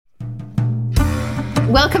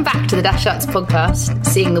Welcome back to the Dash Arts podcast,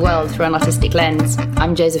 Seeing the World Through an Artistic Lens.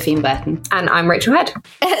 I'm Josephine Burton. And I'm Rachel Head.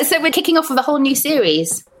 So we're kicking off with a whole new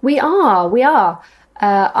series. We are.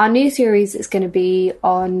 Our new series is going to be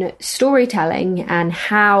on storytelling and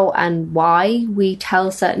how and why we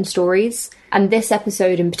tell certain stories. And this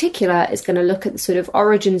episode in particular is going to look at the sort of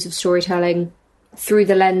origins of storytelling through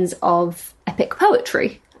the lens of epic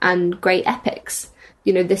poetry and great epics.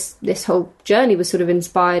 You know, this whole journey was sort of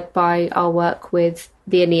inspired by our work with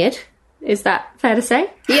the Aeneid. Is that fair to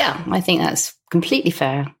say? Yeah, I think that's completely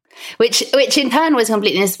fair. Which in turn was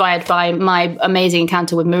completely inspired by my amazing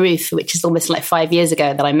encounter with Maruf, which is almost like 5 years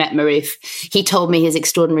ago that I met Maruf. He told me his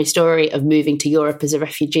extraordinary story of moving to Europe as a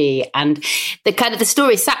refugee. And the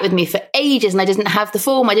story sat with me for ages, and I didn't have the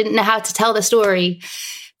form. I didn't know how to tell the story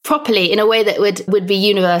properly in a way that would be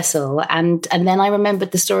universal. And then I remembered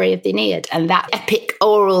the story of the Aeneid and that epic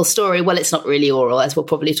oral story. Well, it's not really oral, as we'll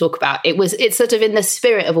probably talk about. It's sort of in the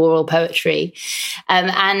spirit of oral poetry.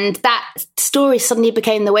 And that story suddenly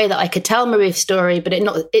became the way that I could tell Maruf's story, but it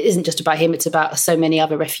isn't just about him. It's about so many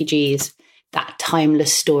other refugees. That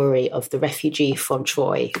timeless story of the refugee from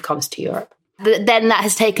Troy who comes to Europe. Then that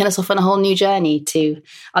has taken us off on a whole new journey to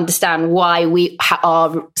understand why we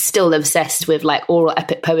are still obsessed with like oral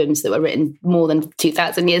epic poems that were written more than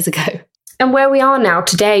 2,000 years ago. And where we are now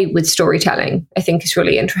today with storytelling, I think is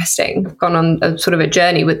really interesting. I've gone on a sort of a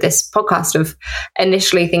journey with this podcast of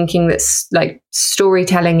initially thinking that like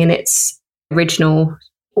storytelling in its original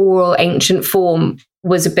oral ancient form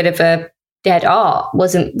was a bit of a dead art,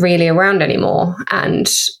 wasn't really around anymore. And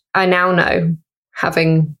I now know,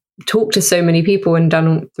 having talked to so many people and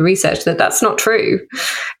done the research, that that's not true.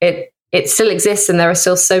 It still exists, and there are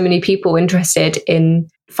still so many people interested in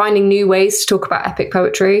finding new ways to talk about epic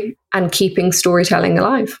poetry and keeping storytelling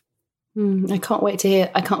alive. I can't wait to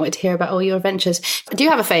hear about all your adventures. Do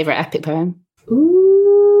you have a favourite epic poem?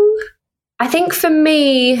 Ooh, I think for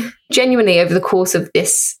me, genuinely over the course of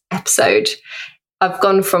this episode, I've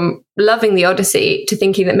gone from loving the Odyssey to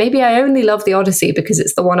thinking that maybe I only love the Odyssey because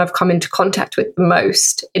it's the one I've come into contact with the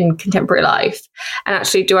most in contemporary life. And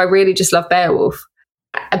actually, do I really just love Beowulf?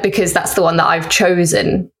 Because that's the one that I've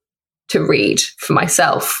chosen to read for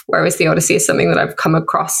myself, whereas the Odyssey is something that I've come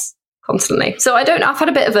across constantly. So I've had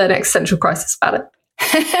a bit of an existential crisis about it.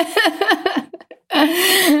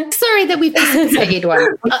 Sorry that we've precipitated one.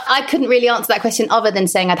 I couldn't really answer that question other than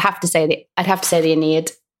saying I'd have to say the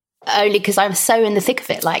Aeneid. Only because I'm so in the thick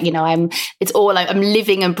of it. Like, you know, I'm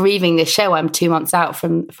living and breathing this show. I'm 2 months out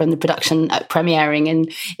from the production premiering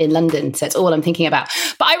in London. So it's all I'm thinking about.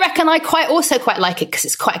 But I reckon I quite like it because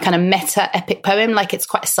it's quite a kind of meta epic poem. Like, it's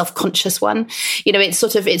quite a self-conscious one. You know, it's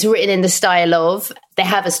written in the style of, they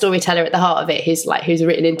have a storyteller at the heart of it who's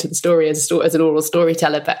written into the story as an oral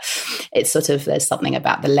storyteller. But it's sort of, there's something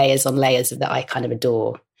about the layers on layers of that I kind of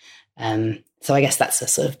adore. So I guess that's a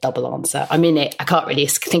sort of double answer. I'm in it. I can't really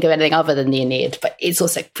think of anything other than the Aeneid, but it's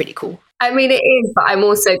also pretty cool. I mean, it is, but I'm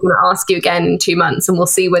also going to ask you again in 2 months, and we'll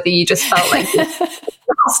see whether you just felt like you're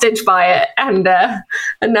hostage by it, and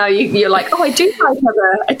now you're like, oh, I do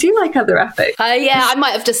like other epics. Yeah, I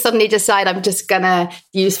might have just suddenly decided I'm just gonna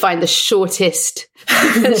find the shortest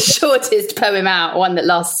poem out, one that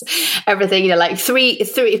lasts everything. You know, like three,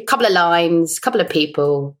 a couple of lines, a couple of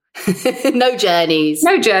people. No journeys.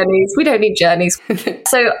 We don't need journeys.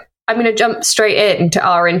 So I'm going to jump straight into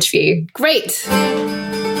our interview. Great.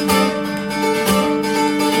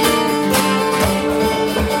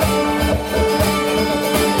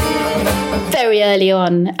 Very early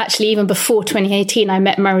on, actually even before 2018, I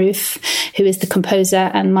met Maruf, who is the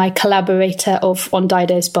composer and my collaborator on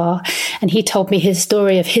Dido's Bar, and he told me his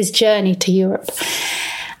story of his journey to Europe.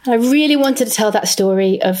 I really wanted to tell that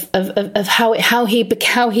story of how he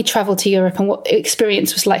travelled to Europe and what the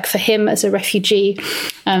experience was like for him as a refugee,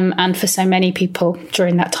 and for so many people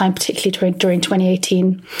during that time, particularly during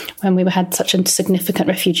 2018, when we had such a significant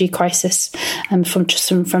refugee crisis, from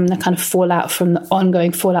the kind of fallout, from the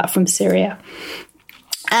ongoing fallout from Syria.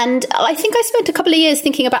 And I think I spent a couple of years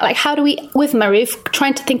thinking about, like, how do we, with Maruf,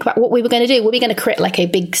 trying to think about what we were going to do. Were we going to create like a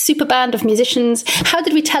big super band of musicians? How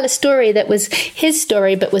did we tell a story that was his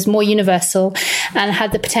story but was more universal and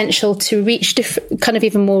had the potential to reach different, kind of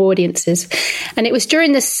even more audiences? And it was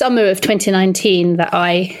during the summer of 2019 that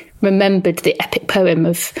I remembered the epic poem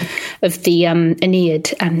of the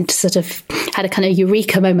Aeneid, and sort of had a kind of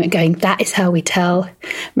eureka moment, going, that is how we tell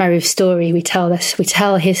Maruf's story. We tell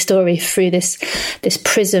his story through this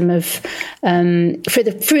prism of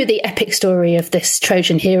through the epic story of this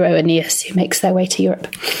Trojan hero Aeneas, who makes their way to Europe,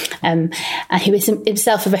 and who is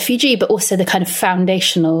himself a refugee, but also the kind of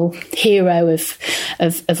foundational hero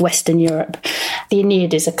of Western Europe. The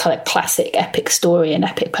Aeneid is a kind of classic epic story and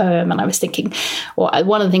epic poem, and I was thinking, well,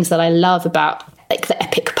 one of the things that I love about like the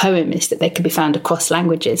epic poem is that they can be found across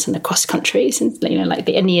languages and across countries, and like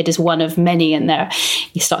the Aeneid is one of many. And there,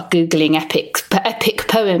 you start googling epic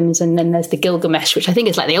poems, and then there's the Gilgamesh, which I think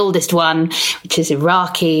is like the oldest one, which is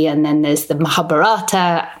Iraqi, and then there's the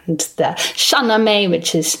Mahabharata and the Shahnameh,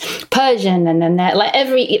 which is Persian, and then like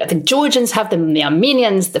the Georgians have them, the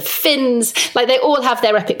Armenians, the Finns, like they all have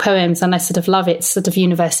their epic poems, and I sort of love its sort of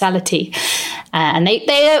universality. And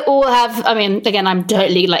they all have, I mean, again, I'm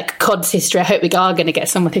totally like Cod's history. I hope we are going to get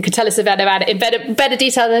someone who could tell us about it in better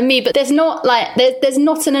detail than me, but there's not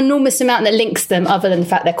an enormous amount that links them, other than the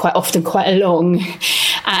fact they're quite often quite long,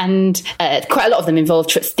 and quite a lot of them involve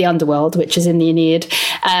trips to the underworld, which is in the Aeneid,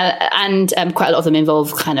 and quite a lot of them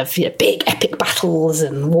involve kind of big epic battles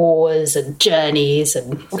and wars and journeys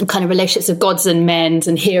and kind of relationships of gods and men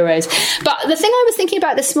and heroes. But the thing I was thinking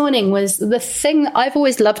about this morning was the thing I've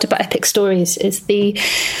always loved about epic stories is the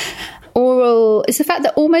fact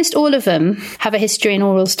that almost all of them have a history in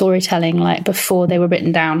oral storytelling, like before they were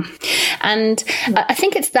written down. And I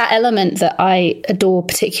think it's that element that I adore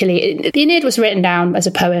particularly. The Aeneid was written down as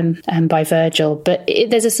a poem by Virgil, but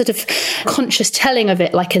there's a sort of conscious telling of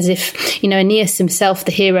it, like as if, Aeneas himself,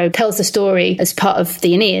 the hero, tells the story as part of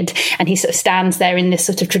the Aeneid, and he sort of stands there in this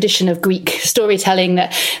sort of tradition of Greek storytelling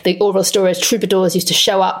that the oral stories, troubadours used to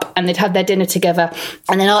show up, and they'd have their dinner together,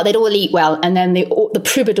 and then they'd all eat well, and then the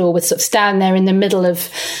troubadour would sort of stand there in the middle of,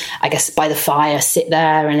 I guess, by the fire, sit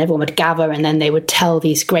there, and everyone would gather, and then they would tell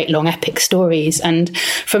these great long epic stories. And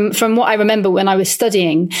from what I remember when I was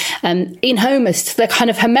studying, in Homer's, the kind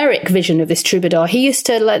of Homeric vision of this troubadour, he used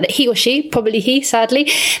to, he or she, probably he,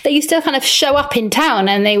 sadly, they used to kind of show up in town,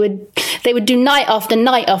 and they would do night after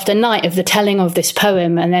night after night of the telling of this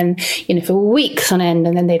poem, and then for weeks on end,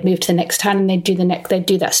 and then they'd move to the next town and they'd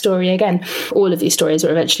do that story again. All of these stories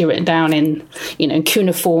were eventually written down in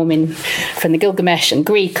cuneiform from the Gilgamesh and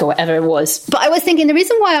Greek or whatever it was. But I was thinking the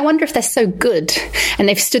reason why I wonder if they're so good and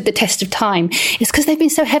they've stood the test of time is because they've been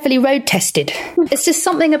so heavily road tested. It's just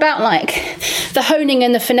something about like the honing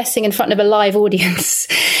and the finessing in front of a live audience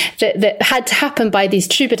that had to happen by these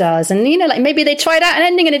troubadours. And maybe they tried out an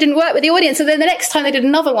ending and it didn't work with the audience, so then the next time they did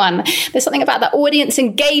another one. There's something about that audience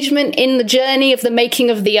engagement in the journey of the making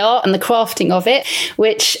of the art and the crafting of it,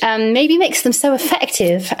 which maybe makes them so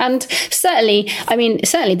effective. And certainly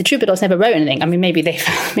the troubadours never wrote anything. I mean, maybe they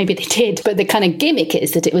did, but the kind of gimmick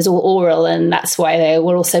is that it was all oral, and that's why they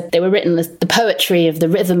were written. The poetry of the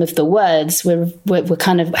rhythm of the words were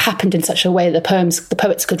kind of happened in such a way that the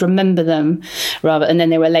poets could remember them and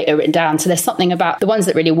then they were later written down. So there's something about the ones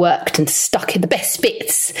that really worked and stuck in the best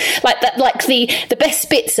bits, like that, like the best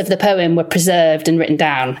bits of the poem were preserved and written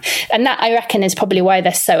down, and that I reckon is probably why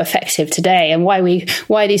they're so effective today, and why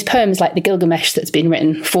these poems like the Gilgamesh that's been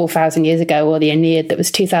written 4,000 years ago, or the Aeneid that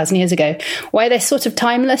was 2,000 years ago, why they're sort of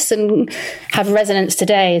timeless and have resonance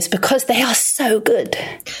today is because they are so good.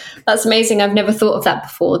 That's amazing. I've never thought of that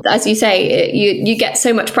before. As you say, you get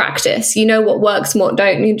so much practice. You know what works and what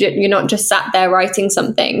don't. You're not just sat there writing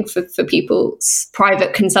something for people's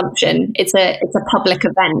private consumption. It's a public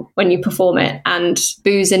event when you perform it, and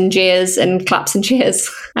boos and jeers and claps and cheers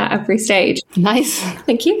at every stage. Nice.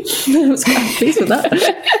 Thank you. I was quite pleased with that.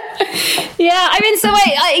 Yeah, I mean, so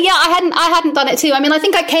I hadn't done it too. I mean, I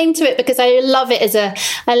think I came to it because I love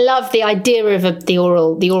the idea of the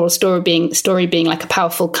oral story being like a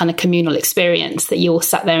powerful kind of communal experience that you all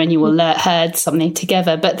sat there and you all heard something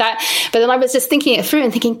together. But then I was just thinking it through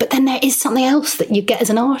and thinking, but then there is something else that you get as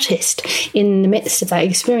an artist in the midst of that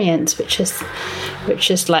experience, which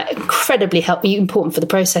is like incredibly important for the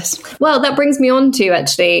process. Well, that brings me on to,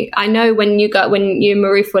 actually, I know when you and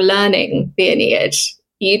Maruf were learning the Aeneid,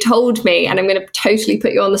 you told me, and I'm going to totally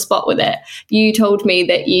put you on the spot with it, you told me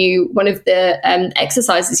that one of the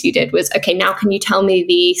exercises you did was, okay, now can you tell me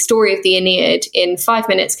the story of the Aeneid in 5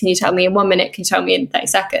 minutes? Can you tell me in 1 minute? Can you tell me in 30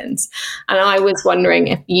 seconds? And I was wondering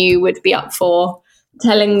if you would be up for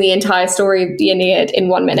telling the entire story of the Aeneid in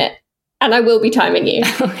 1 minute. And I will be timing you.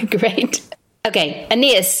 Great. Okay,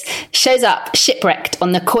 Aeneas shows up shipwrecked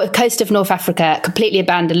on the coast of North Africa, completely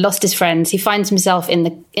abandoned, lost his friends. He finds himself in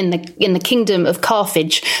the kingdom of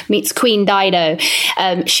Carthage, meets Queen Dido.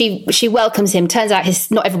 She welcomes him. Turns out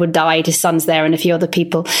not everyone died. His son's there and a few other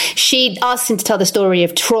people. She asks him to tell the story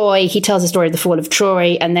of Troy. He tells the story of the fall of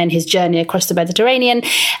Troy and then his journey across the Mediterranean.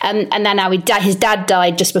 And then now his dad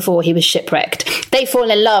died just before he was shipwrecked. They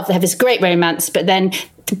fall in love. They have this great romance, but then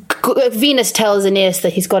Venus tells Aeneas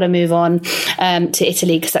that he's got to move on to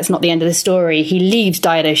Italy because that's not the end of the story. He leaves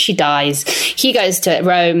Dido, she dies. He goes to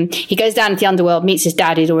Rome. He goes down to the underworld, meets his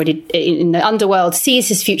dad who's already in the underworld, sees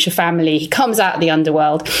his future family. He comes out of the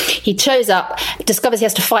underworld. He shows up, discovers he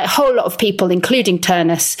has to fight a whole lot of people, including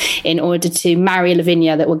Turnus, in order to marry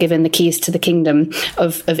Lavinia that will give him the keys to the kingdom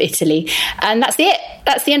of Italy. And that's it.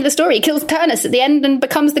 That's the end of the story. He kills Turnus at the end and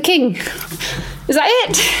becomes the king. Is that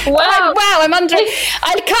it? Wow. I'm under...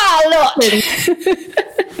 I can't lot.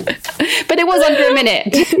 But it was under a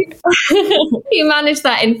minute. You managed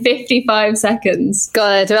that in 55 seconds.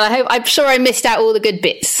 God, well, I'm sure I missed out all the good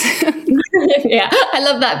bits. Yeah, I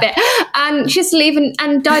love that bit. And just leaving,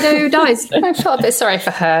 and Dido dies. I felt a bit sorry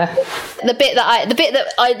for her. The bit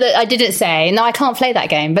that I didn't say. No, I can't play that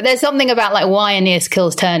game. But there's something about like why Aeneas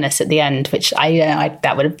kills Turnus at the end, which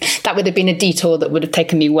that would have been a detour that would have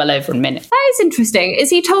taken me well over a minute. That is interesting. Is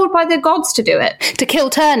he told by the gods to do it? To kill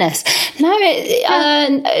Turnus? No,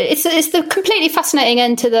 it's the completely fascinating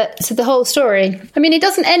end to the whole story. I mean, it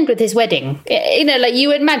doesn't end with his wedding. Like you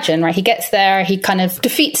would imagine, right? He gets there, he kind of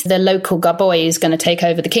defeats the local boy who's going to take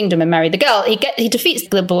over the kingdom and marry the girl. He defeats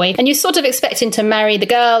the boy, and you sort of expect him to marry the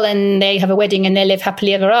girl, and they have a wedding and they live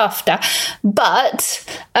happily ever after. But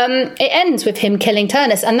it ends with him killing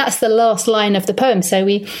Turnus, and that's the last line of the poem. So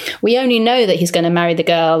we only know that he's going to marry the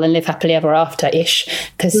girl and live happily ever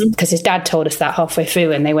after-ish because his dad told us that halfway through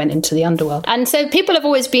when they went into the underworld. And so people have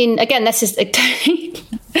always been, again, this is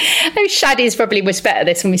I know Shadi's probably was better at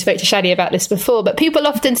this when we spoke to Shadi about this before, but people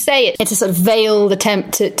often say it's a sort of veiled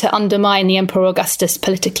attempt to undermine the Emperor Augustus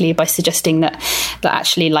politically by suggesting that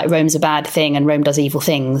actually like Rome's a bad thing and Rome does evil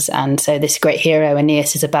things, and so this great hero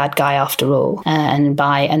Aeneas is a bad guy after all,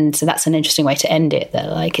 and so that's an interesting way to end it, that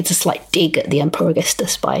like it's a slight dig at the Emperor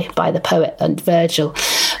Augustus by the poet and Virgil.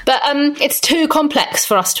 But it's too complex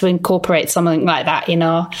for us to incorporate something like that in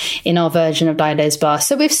our version of Dido's Bar.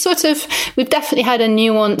 So we've definitely had a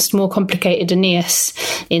nuanced, more complicated Aeneas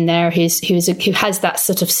in there who has that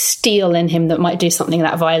sort of steel in him that might do something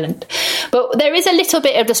that violent. But there is a little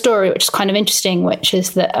bit of the story which is kind of interesting, which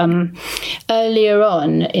is that earlier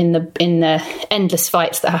on in the endless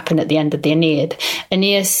fights that happen at the end of the Aeneid,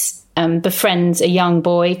 Aeneas befriends a young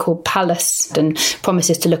boy called Pallas and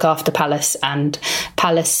promises to look after Pallas, and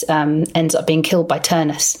Pallas ends up being killed by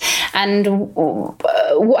Turnus. And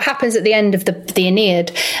what happens at the end of the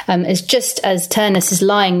Aeneid is just as Turnus is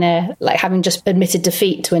lying there, like having just admitted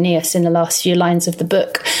defeat to Aeneas in the last few lines of the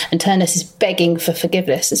book, and Turnus is begging for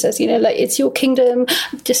forgiveness and says, like, it's your kingdom,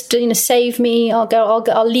 just save me,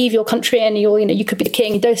 I'll leave your country and you could be the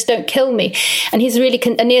king, don't kill me. And he's really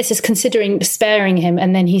Aeneas is considering sparing him,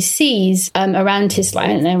 and then he sees around his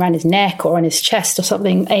around his neck or on his chest or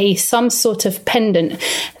something some sort of pendant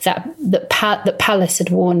that Pallas had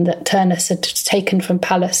worn, that Turnus had taken from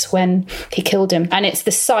Pallas when he killed him, and it's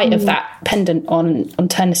the sight of that pendant on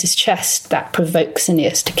Turnus's chest that provokes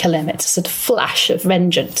Aeneas to kill him. It's a sort of flash of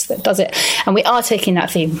vengeance that does it, and we are taking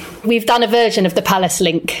that theme. We've done a version of the Pallas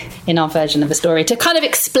link in our version of the story to kind of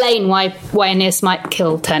explain why Aeneas might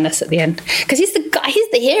kill Turnus at the end, because he's the guy, he's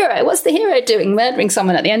the hero. What's the hero doing, murdering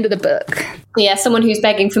someone at the end of the book? Yeah, someone who's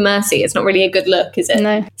begging for mercy. It's not really a good look, is it?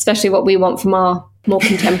 No. Especially what we want from our more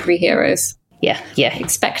contemporary heroes. Yeah.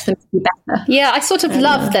 Expect them to be better. Yeah, I sort of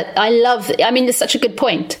love that. I mean, it's such a good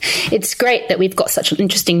point. It's great that we've got such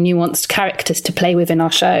interesting, nuanced characters to play with in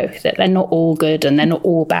our show, that they're not all good and they're not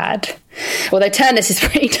all bad. Although Turnus is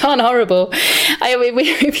pretty darn horrible. I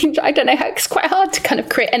don't know how, it's quite hard to kind of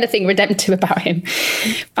create anything redemptive about him.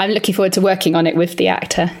 I'm looking forward to working on it with the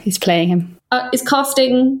actor who's playing him. Is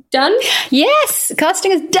casting done? Yes,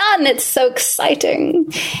 casting is done. It's so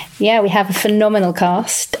exciting. Yeah, we have a phenomenal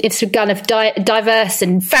cast. It's kind of diverse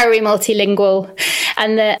and very multilingual.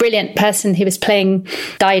 And the brilliant person who was playing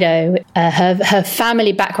Dido, her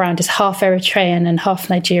family background is half Eritrean and half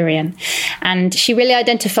Nigerian. And she really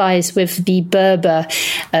identifies with the Berber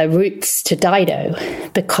roots to Dido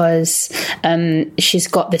because she's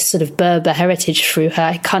got this sort of Berber heritage through her.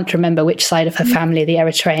 I can't remember which side of her family the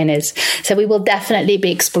Eritrean is. So we will definitely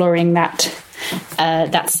be exploring that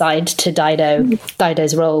side to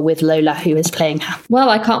Dido's role with Lola, who is playing her. Well,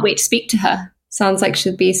 I can't wait to speak to her. Sounds like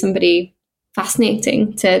she'll be somebody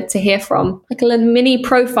fascinating to hear from. Like a little mini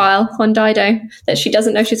profile on Dido that she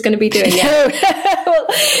doesn't know she's going to be doing yet. Well,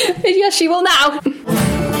 yes, she will now.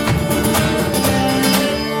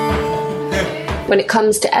 When it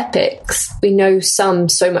comes to epics, we know some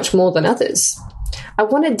so much more than others. I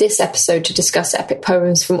wanted this episode to discuss epic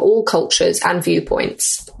poems from all cultures and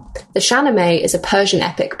viewpoints. The Shahnameh is a Persian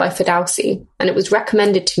epic by Ferdowsi, and it was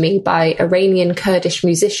recommended to me by Iranian Kurdish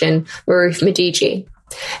musician Maruf Mediji,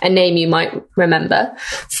 a name you might remember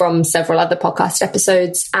from several other podcast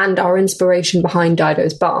episodes and our inspiration behind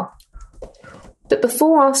Dido's Bar. But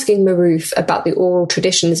before asking Maruf about the oral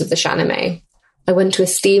traditions of the Shahnameh, I went to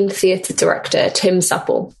esteemed theatre director Tim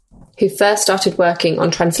Supple, who first started working on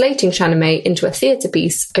translating Shahnameh into a theatre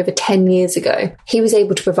piece over 10 years ago. He was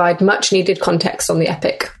able to provide much needed context on the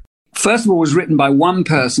epic. First of all, it was written by one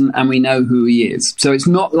person and we know who he is. So it's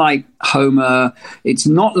not like Homer, it's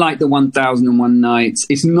not like the 1001 Nights,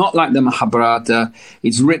 it's not like the Mahabharata.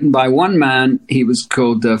 It's written by one man. He was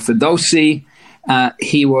called Ferdowsi.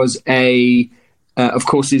 He was of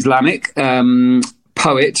course, Islamic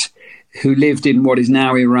poet who lived in what is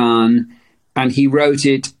now Iran. And he wrote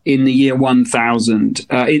it in the year 1000,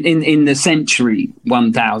 in the century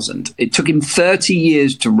 1000. It took him 30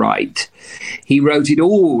 years to write. He wrote it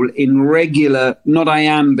all in regular, not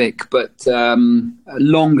iambic, but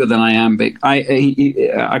longer than iambic.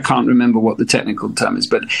 I can't remember what the technical term is,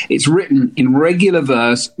 but it's written in regular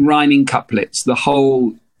verse, rhyming couplets, the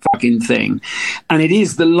whole fucking thing. And it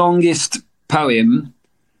is the longest poem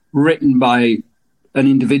written by an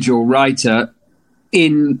individual writer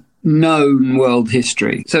in known world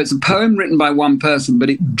history. So it's a poem written by one person,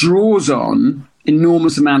 but it draws on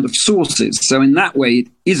enormous amount of sources. So in that way, it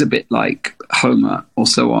is a bit like Homer or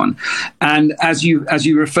so on. And as you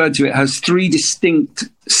referred to, it has three distinct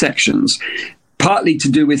sections, partly to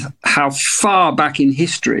do with how far back in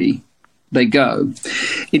history they go.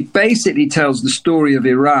 It basically tells the story of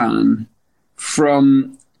Iran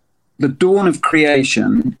from the dawn of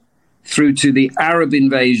creation through to the Arab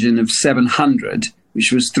invasion of 700,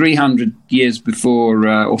 which was 300 years before,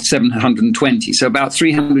 or 720, so about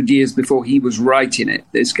 300 years before he was writing it,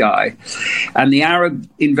 this guy. And the Arab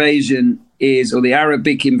invasion or the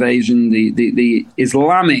Arabic invasion, the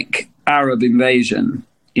Islamic Arab invasion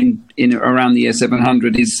in around the year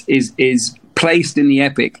 700 is placed in the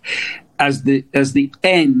epic as the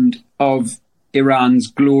end of Iran's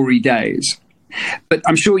glory days. But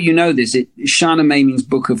I'm sure you know this. Shahnameh means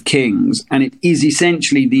Book of Kings, and it is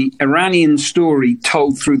essentially the Iranian story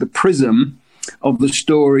told through the prism of the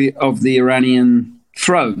story of the Iranian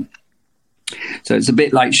throne. So it's a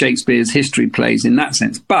bit like Shakespeare's history plays in that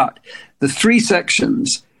sense. But the three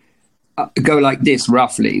sections go like this,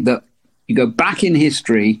 roughly, that you go back in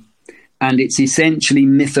history, and it's essentially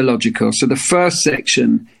mythological. So the first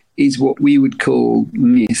section is what we would call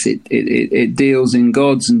myth. It deals in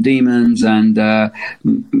gods and demons and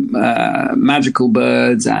magical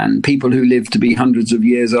birds and people who live to be hundreds of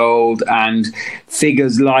years old, and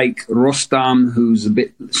figures like Rostam, who's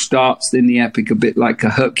starts in the epic a bit like a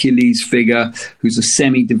Hercules figure, who's a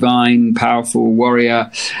semi-divine, powerful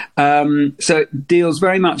warrior. So it deals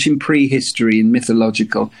very much in prehistory and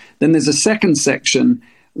mythological. Then there's a second section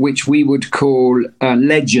which we would call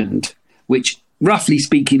legend, which roughly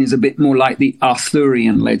speaking is a bit more like the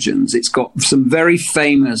Arthurian legends. It's got some very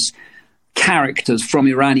famous characters from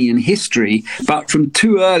Iranian history, but from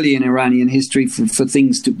too early in Iranian history for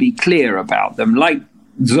things to be clear about them, like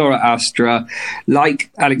Zoroaster, like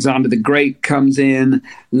Alexander the Great comes in,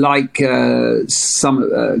 like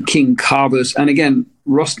some King Qaboos, and again,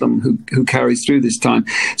 Rostam, who carries through this time.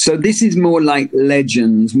 So this is more like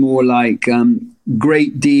legends, more like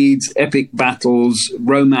great deeds, epic battles,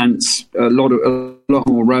 romance, a lot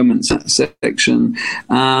more romance section,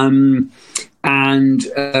 and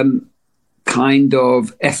kind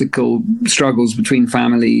of ethical struggles between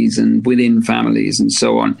families and within families and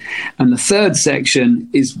so on. And the third section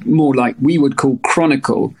is more like we would call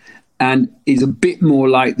chronicle, and is a bit more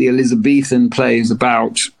like the Elizabethan plays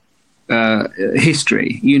about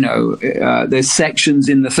history. You know, there's sections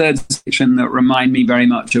in the third section that remind me very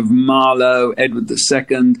much of Marlowe, Edward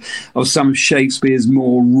II, of some of Shakespeare's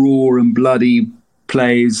more raw and bloody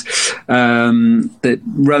plays, that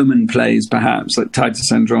Roman plays perhaps, like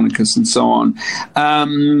Titus Andronicus and so on.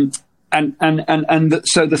 So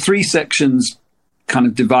the three sections kind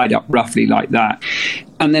of divide up roughly like that.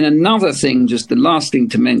 And then another thing, just the last thing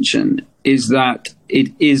to mention, is that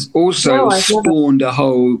it is also spawned a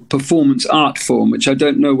whole performance art form, which I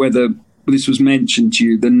don't know whether this was mentioned to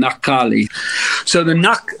you, the Nakali. So the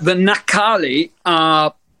Nakali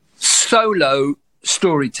are solo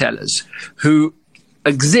storytellers who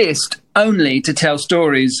exist only to tell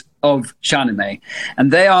stories of Shahnameh.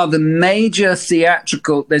 And they are the major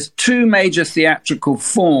theatrical, there's two major theatrical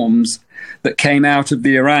forms that came out of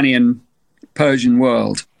the Iranian Persian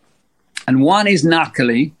world. And one is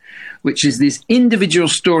Naqli, which is this individual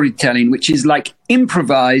storytelling, which is like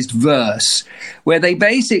improvised verse, where they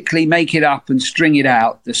basically make it up and string it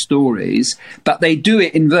out, the stories, but they do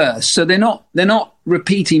it in verse. So they're not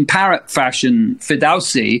repeating parrot fashion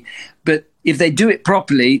Ferdowsi, but if they do it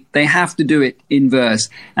properly, they have to do it in verse.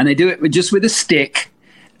 And they do it just with a stick,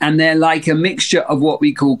 and they're like a mixture of what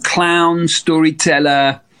we call clown,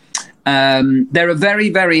 storyteller. They're a very,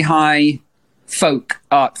 very high folk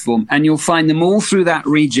art form, and you'll find them all through that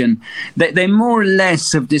region. They more or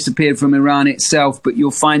less have disappeared from Iran itself, but you'll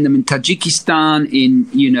find them in Tajikistan,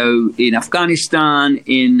 in Afghanistan,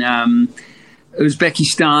 in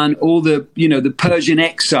Uzbekistan, all the Persian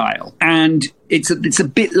exile. And it's a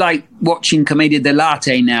bit like watching Commedia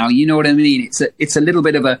dell'arte now. You know what I mean? It's a little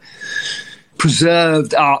bit of a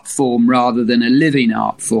preserved art form rather than a living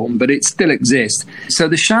art form, but it still exists. So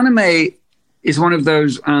the Shahnameh is one of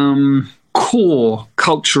those core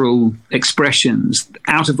cultural expressions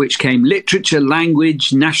out of which came literature,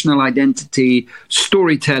 language, national identity,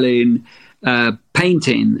 storytelling,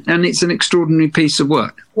 painting, and it's an extraordinary piece of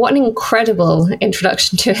work. What an incredible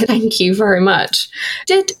introduction to it. Thank you very much.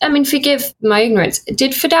 Forgive my ignorance,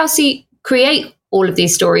 did Ferdowsi create all of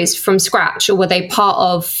these stories from scratch, or were they part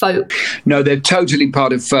of folk? No, they're totally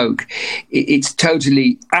part of folk. It's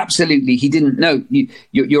totally, absolutely. He didn't know.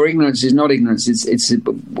 Your ignorance is not ignorance. It's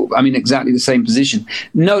exactly the same position.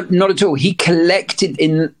 No, not at all. He collected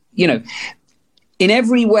in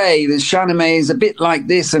every way. The Shahnameh is a bit like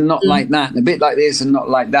this and not like that, and a bit like this and not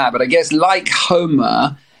like that. But I guess like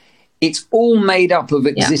Homer, it's all made up of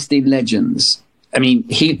existing legends. I mean,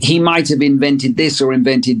 he might have invented this or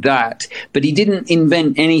invented that, but he didn't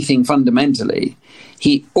invent anything fundamentally.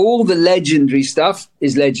 All the legendary stuff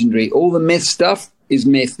is legendary. All the myth stuff is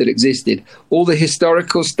myth that existed. All the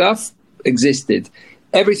historical stuff existed.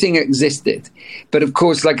 Everything existed. But of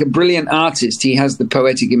course, like a brilliant artist, he has the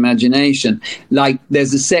poetic imagination. Like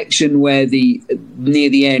there's a section where near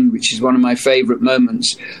the end, which is one of my favorite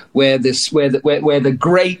moments, where the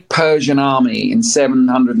great Persian army in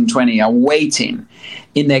 720 are waiting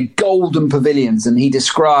in their golden pavilions, and he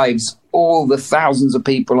describes all the thousands of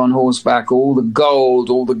people on horseback, all the gold,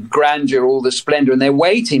 all the grandeur, all the splendor, and they're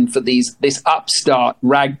waiting for this upstart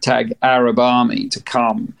ragtag Arab army to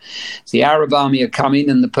come. So the Arab army are coming,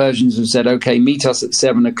 and the Persians have said, okay, meet us at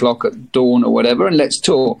 7 o'clock at dawn or whatever, and let's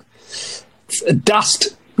talk.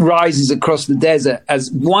 Dust rises across the desert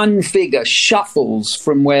as one figure shuffles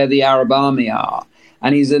from where the Arab army are,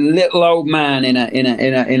 and he's a little old man in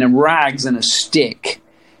a rags and a stick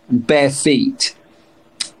and bare feet.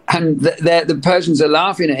 And the Persians are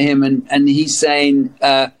laughing at him, and he's saying,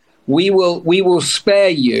 "We will spare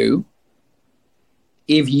you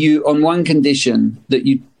if you, on one condition, that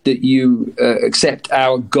you accept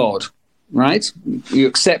our God, right? You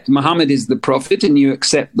accept Muhammad is the prophet, and you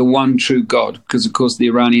accept the one true God, because of course the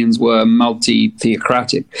Iranians were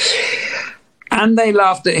multi-theocratic." And they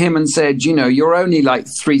laughed at him and said, you're only like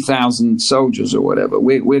 3,000 soldiers or whatever.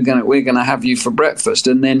 We're gonna have you for breakfast.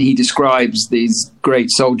 And then he describes these great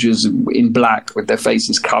soldiers in black with their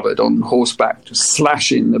faces covered on horseback, just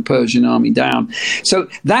slashing the Persian army down. So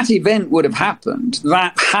that event would have happened.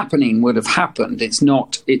 That happening would have happened.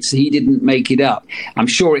 He didn't make it up. I'm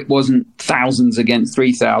sure it wasn't thousands against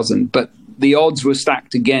 3,000, but the odds were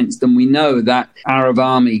stacked against them. We know that Arab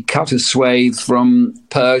army cut a swathe from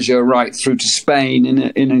Persia right through to Spain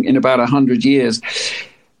in about 100 years.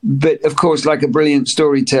 But of course, like a brilliant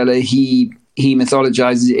storyteller, he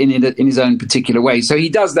mythologizes in his own particular way. So he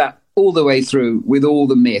does that all the way through with all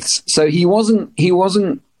the myths. So he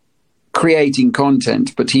wasn't creating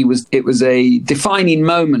content, but it was a defining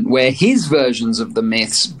moment where his versions of the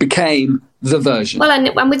myths became the version. Well,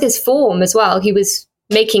 and with his form as well, he was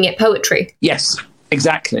making it poetry. Yes,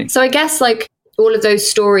 exactly. So I guess like all of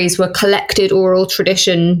those stories were collected oral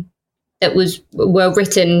tradition that were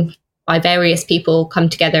written by various people, come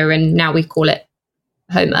together, and now we call it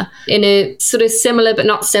Homer. In a sort of similar but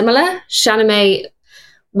not similar, Shahnameh,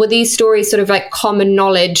 were these stories sort of like common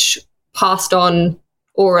knowledge passed on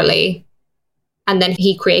orally, and then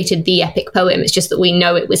he created the epic poem? It's just that we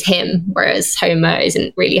know it was him, whereas Homer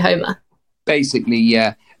isn't really Homer. Basically,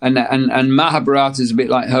 yeah. And Mahabharata is a bit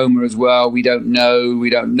like Homer as well. We don't know.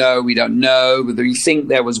 But we think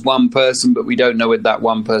there was one person, but we don't know if that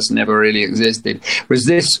one person ever really existed. Whereas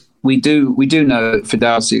this, we do know that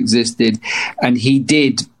Ferdowsi existed, and he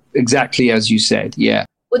did exactly as you said, yeah.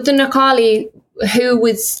 With the Naqali, who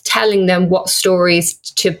was telling them what stories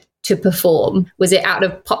to to perform? Was it out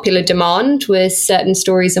of popular demand? Were certain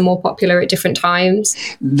stories are more popular at different times?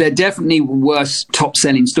 There definitely were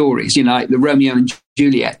top-selling stories, like the Romeo and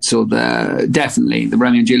Juliets, or the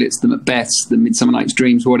Romeo and Juliets, the Macbeths, the Midsummer Night's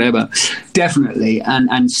Dreams, whatever. Definitely. And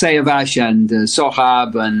Sayavash and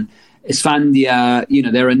Sohrab and Isfandia,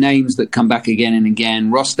 there are names that come back again and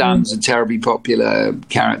again. Rostam's a terribly popular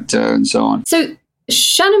character, and so on. So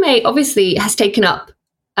Shahnameh obviously has taken up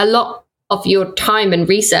a lot of your time and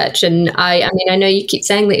research. And I mean, I know you keep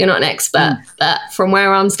saying that you're not an expert, but from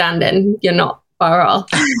where I'm standing, you're not far off.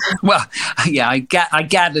 Well, yeah, I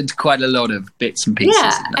gathered quite a lot of bits and pieces.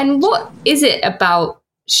 Yeah, and what is it about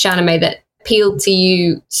Shahnameh that appealed to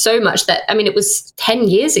you so much that, I mean, it was 10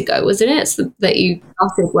 years ago, wasn't it, that you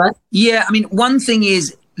started work? Yeah, I mean, one thing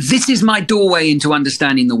is, this is my doorway into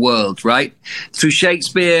understanding the world, right? Through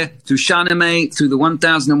Shakespeare, through Shahnameh, through the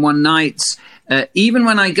 1001 Nights. Even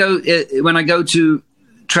when I go to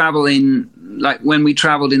travel in, like when we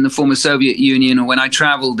traveled in the former Soviet Union, or when I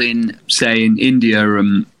traveled in, say, in India,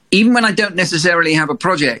 even when I don't necessarily have a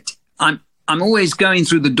project, I'm always going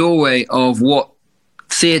through the doorway of what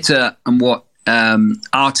theatre and what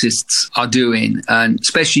artists are doing, and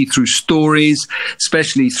especially through stories,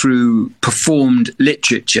 especially through performed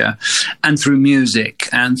literature, and through music,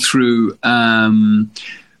 and through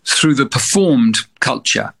the performed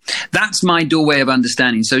culture. That's my doorway of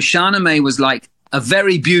understanding. So Shahnameh was like a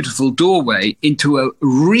very beautiful doorway into a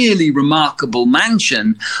really remarkable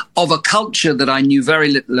mansion of a culture that I knew very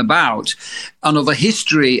little about, and of a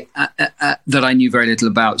history that I knew very little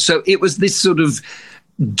about. So it was this sort of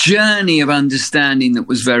journey of understanding that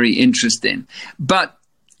was very interesting. But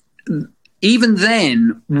even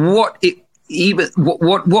then, what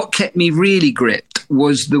kept me really gripped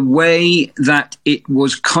was the way that it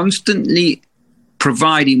was constantly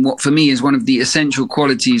providing what for me is one of the essential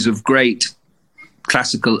qualities of great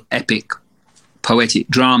classical epic poetic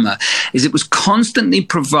drama, is it was constantly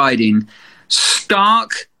providing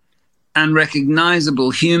stark and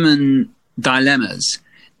recognizable human dilemmas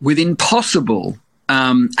with impossible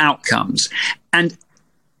outcomes. And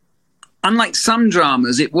unlike some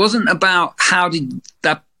dramas, it wasn't about how did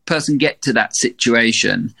that person get to that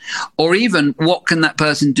situation, or even what can that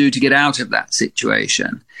person do to get out of that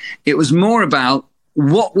situation. It was more about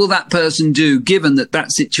what will that person do given that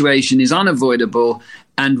that situation is unavoidable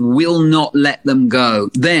and will not let them go.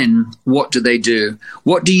 Then what do they do?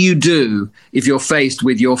 What do you do if you're faced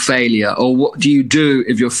with your failure? Or what do you do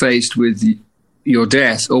if you're faced with your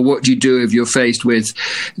death? Or what do you do if you're faced with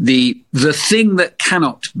the thing that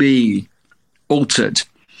cannot be altered?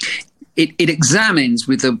 It examines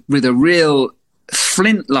with a real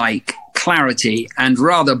flint-like clarity and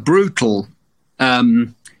rather brutal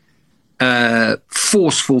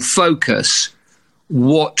forceful focus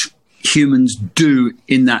what humans do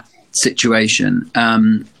in that situation,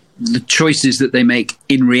 the choices that they make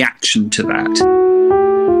in reaction to that.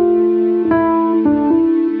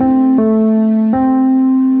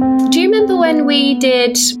 Do you remember when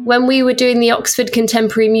we were doing the Oxford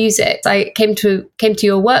Contemporary Music? I came to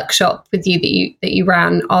your workshop with you that you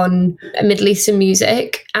ran on Middle Eastern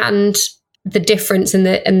music and the difference in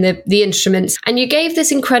the instruments. And you gave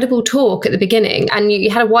this incredible talk at the beginning, and you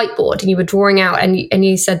had a whiteboard and you were drawing out, and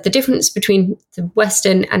you said the difference between the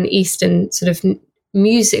Western and Eastern sort of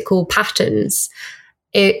musical patterns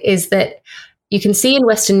is that you can see in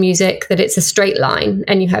Western music that it's a straight line,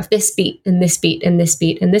 and you have this beat and this beat and this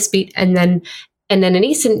beat and this beat, and then in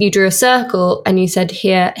Eastern you drew a circle and you said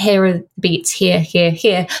here are the beats,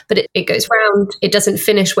 here, but it goes round. It doesn't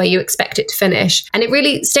finish where you expect it to finish, and it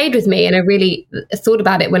really stayed with me. And I really thought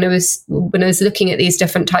about it when I was looking at these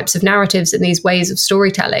different types of narratives and these ways of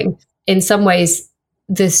storytelling. In some ways,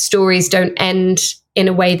 the stories don't end in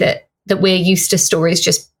a way that we're used to stories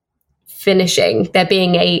just finishing, there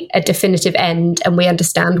being a definitive end, and we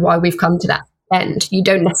understand why we've come to that end. You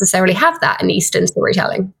don't necessarily have that in Eastern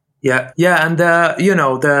storytelling. Yeah, and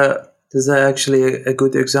there's actually a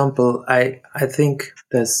good example. I think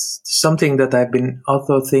there's something that I've been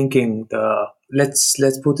also thinking.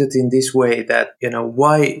 Let's put it in this way, that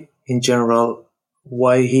why in general,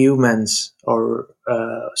 why humans or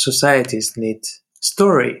societies need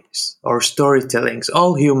stories or storytellings.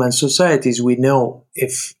 All human societies, we know,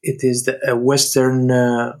 if it is a Western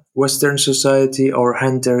society or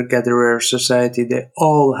hunter-gatherer society, they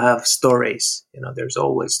all have stories. There's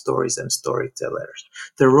always stories and storytellers.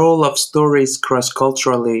 The role of stories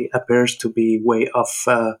cross-culturally appears to be a way of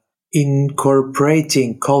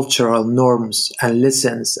incorporating cultural norms and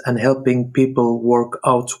lessons and helping people work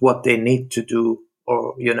out what they need to do,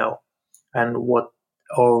 or and what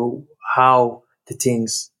or how the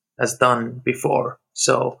things as done before.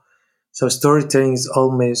 So So storytelling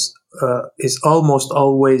is almost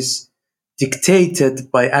always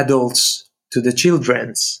dictated by adults to the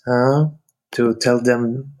children's, to tell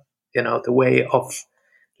them, the way of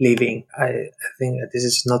living. I think that this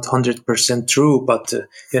is not 100% true, but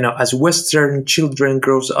as Western children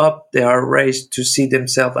grows up, they are raised to see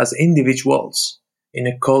themselves as individuals in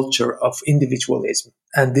a culture of individualism,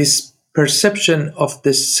 and this perception of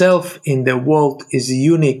the self in the world is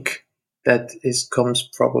unique. That comes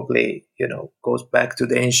probably, goes back to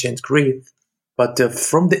the ancient Greek. But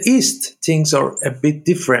from the East, things are a bit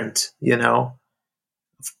different,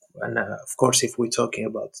 And of course, if we're talking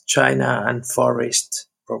about China and Far East,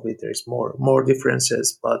 probably there's more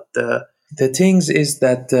differences. But the things is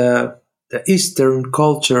that the Eastern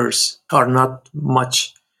cultures are not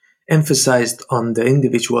much emphasized on the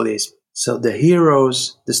individualism. So the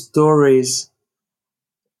heroes, the stories,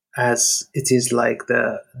 as it is like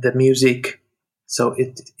the music. So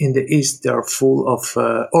in the East, they are full of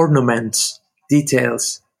ornaments,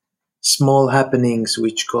 details, small happenings,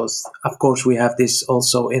 which goes. Of course, we have this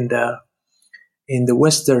also in the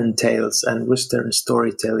Western tales and Western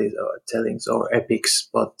storytellings or epics,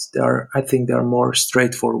 but I think they are more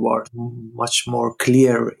straightforward, much more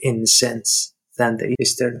clear in sense than the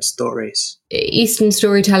Eastern stories. Eastern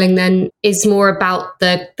storytelling then is more about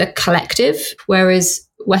the collective, whereas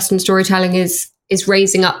Western storytelling is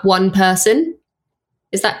raising up one person.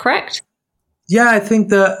 Is that correct? Yeah, I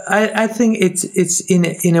think I think it's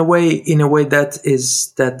in a way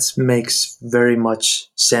that makes very much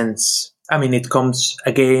sense. I mean, it comes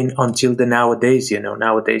again until the nowadays.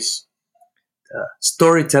 Nowadays,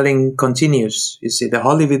 storytelling continues. You see the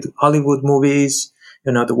Hollywood movies.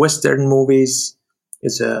 The Western movies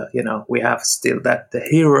is we have still that the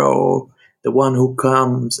hero, the one who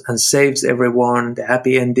comes and saves everyone, the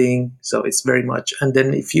happy ending. So it's very much. And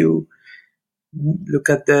then if you look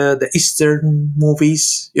at the Eastern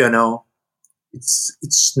movies,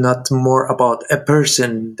 it's not more about a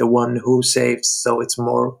person, the one who saves. So it's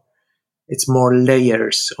more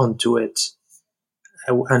layers onto it,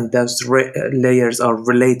 and those layers are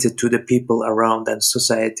related to the people around and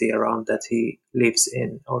society around that he lives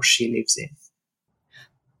in or she lives in.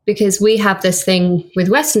 Because we have this thing with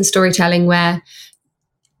Western storytelling where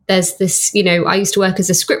there's this, I used to work as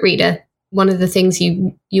a script reader. One of the things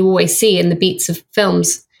you always see in the beats of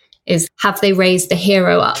films is, have they raised the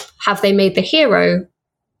hero up? Have they made the hero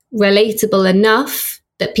relatable enough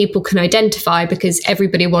that people can identify, because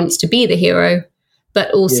everybody wants to be the hero,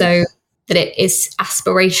 but also yes, that it is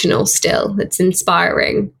aspirational still, it's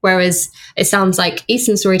inspiring. Whereas it sounds like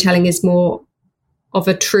Eastern storytelling is more of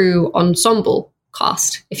a true ensemble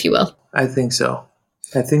cast, if you will. I think so.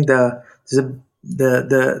 I think the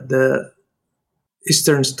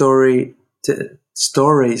Eastern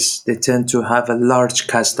stories, they tend to have a large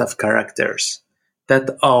cast of characters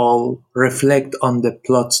that all reflect on the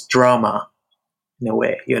plot's drama in a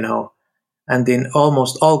way, And in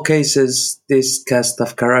almost all cases, this cast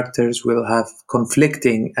of characters will have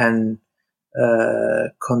conflicting and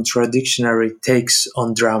contradictory takes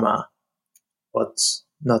on drama, but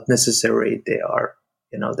not necessarily they are,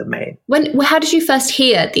 the main. How did you first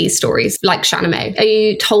hear these stories, like Shahnameh? Are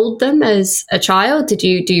you told them as a child? Do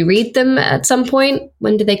you read them at some point?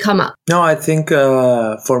 When did they come up? No, I think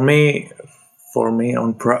for me,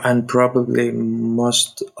 and probably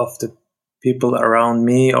most of the people around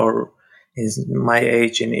me or in my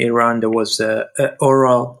age in Iran, there was a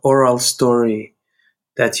oral story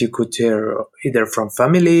that you could hear either from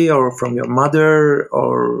family or from your mother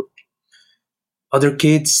or other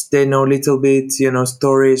kids. They know a little bit,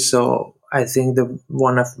 stories. So I think the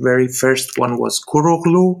very first one was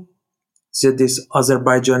Kuroglu. So this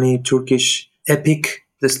Azerbaijani Turkish epic,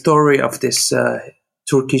 the story of this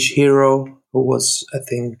Turkish hero who was, I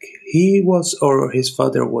think his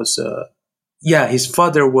father was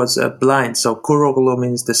blind. So Kuroglu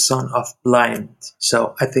means the son of blind.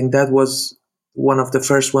 So I think that was one of the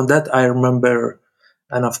first one that I remember.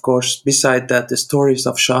 And of course, beside that, the stories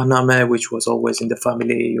of Shahnameh, which was always in the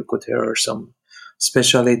family, you could hear some,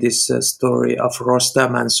 especially this story of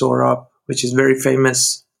Rostam and Sohrab, which is very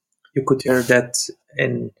famous. You could hear that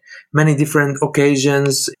in many different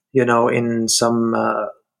occasions, in some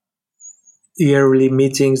yearly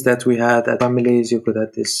meetings that we had at families. You could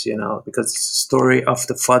have this, because it's a story of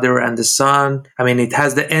the father and the son. I mean, it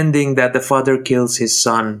has the ending that the father kills his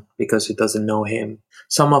son because he doesn't know him.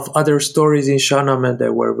 Some of other stories in Shahnameh, they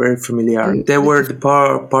were very familiar. They were the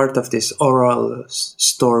part of this oral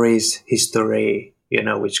stories history,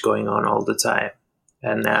 which going on all the time.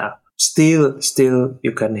 And still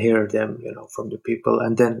you can hear them, from the people.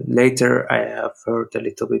 And then later I have heard a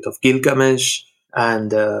little bit of Gilgamesh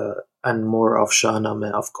and and more of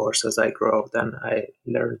Shahnameh, of course, as I grow. Then I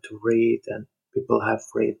learned to read, and people have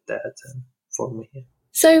read that for me.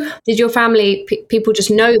 So did your family, people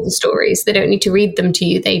just know the stories? They don't need to read them to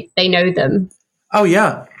you. They know them. Oh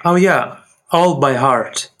yeah. All by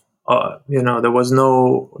heart. There was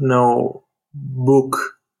no book,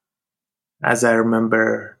 as I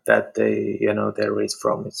remember, that they read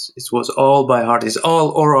from. It was all by heart. It's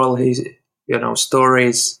all oral,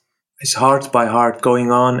 stories. It's heart by heart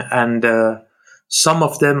going on, and some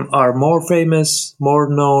of them are more famous, more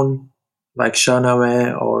known, like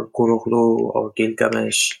Shahnameh or Kuruglu or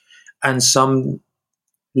Gilgamesh, and some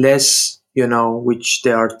less, which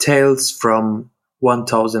they are tales from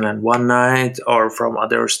 1001 Night or from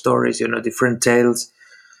other stories, different tales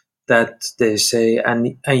that they say.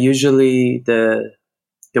 And usually the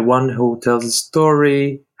one who tells the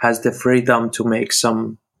story has the freedom to make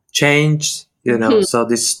some change, so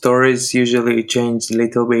these stories usually change a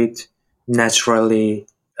little bit naturally.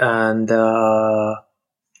 And I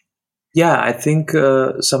think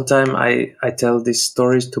sometimes I tell these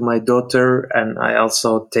stories to my daughter, and I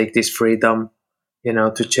also take this freedom,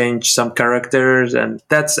 to change some characters. And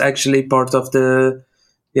that's actually part of the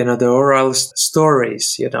oral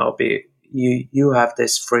stories, you have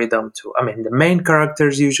this freedom to, the main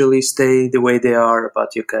characters usually stay the way they are,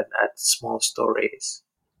 but you can add small stories.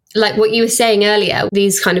 Like what you were saying earlier,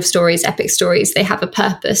 these kind of stories, epic stories, they have a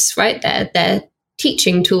purpose, right? They're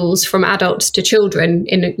teaching tools from adults to children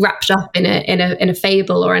wrapped up in a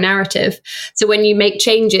fable or a narrative. So when you make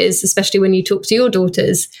changes, especially when you talk to your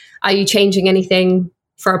daughters, are you changing anything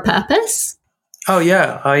for a purpose? Oh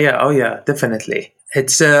yeah, definitely.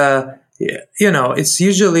 It's it's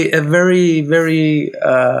usually a very, very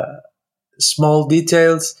small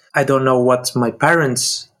details. I don't know what my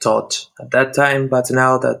parents taught at that time, but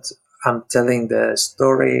now that I'm telling the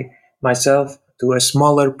story myself to a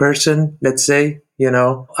smaller person, let's say,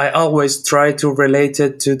 I always try to relate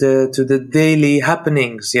it to the daily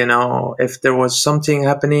happenings. If there was something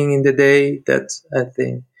happening in the day that I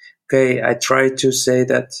think, okay, I try to say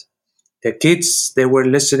that the kids, they were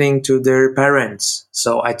listening to their parents.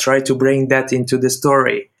 So I try to bring that into the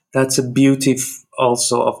story. That's a beauty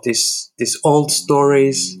also of these old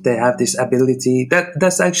stories. They have this ability.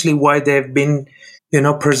 That's actually why they've been,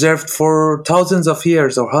 preserved for thousands of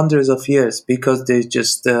years or hundreds of years, because they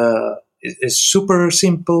just it's super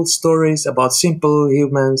simple stories about simple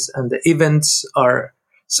humans, and the events are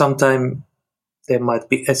sometimes they might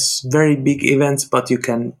be as very big events, but you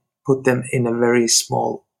can put them in a very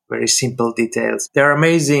small, very simple details. They're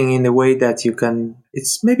amazing in the way that you can,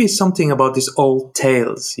 it's maybe something about these old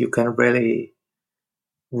tales. You can really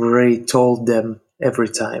retold them every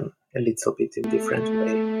time a little bit in different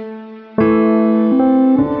way.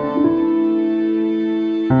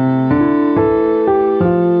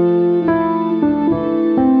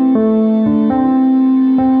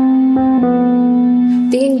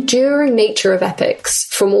 The enduring nature of epics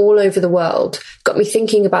from all over the world got me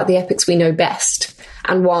thinking about the epics we know best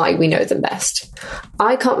and why we know them best.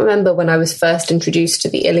 I can't remember when I was first introduced to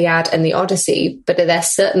the Iliad and the Odyssey, but they're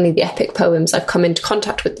certainly the epic poems I've come into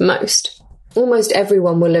contact with the most. Almost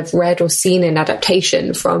everyone will have read or seen an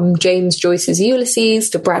adaptation, from James Joyce's Ulysses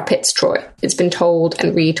to Brad Pitt's Troy. It's been told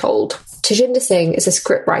and retold. Tajinder Singh is a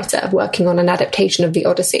scriptwriter working on an adaptation of the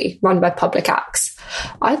Odyssey run by Public Acts.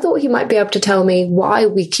 I thought he might be able to tell me why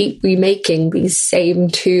we keep remaking these same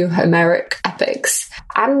two Homeric epics,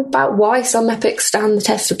 and about why some epics stand the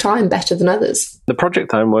test of time better than others. The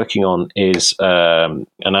project I'm working on is an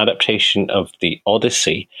adaptation of the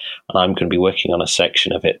Odyssey, and I'm going to be working on a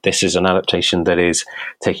section of it. This is an adaptation that is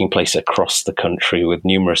taking place across the country with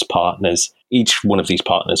numerous partners. Each one of these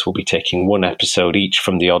partners will be taking one episode each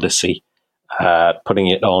from the Odyssey, putting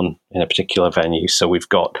it on in a particular venue. So we've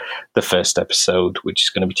got the first episode, which is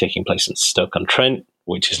going to be taking place in Stoke-on-Trent,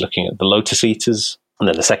 which is looking at the Lotus Eaters. And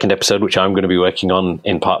then the second episode, which I'm going to be working on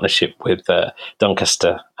in partnership with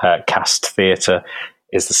Doncaster Cast Theatre,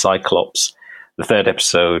 is the Cyclops. The third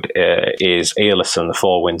episode is Aeolus and the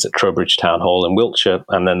Four Winds at Trowbridge Town Hall in Wiltshire.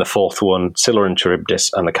 And then the fourth one, Scylla and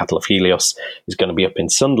Charybdis and the Cattle of Helios, is going to be up in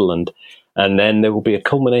Sunderland. And then there will be a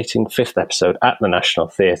culminating fifth episode at the National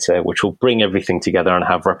Theatre, which will bring everything together and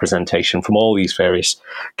have representation from all these various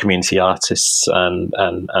community artists and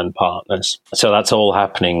partners. So that's all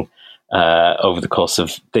happening over the course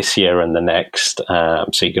of this year and the next. So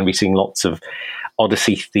you're going to be seeing lots of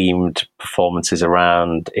Odyssey-themed performances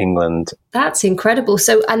around England. That's incredible.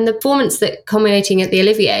 So, and the performance that culminating at the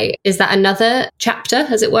Olivier, is that another chapter,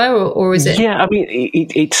 as it were, or is it? Yeah, I mean,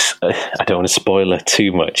 it's. I don't want to spoil it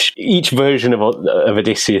too much. Each version of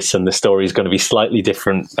Odysseus and the story is going to be slightly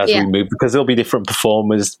different as we move, because there'll be different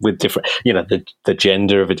performers with different. The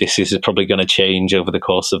gender of Odysseus is probably going to change over the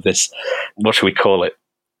course of this. What should we call it?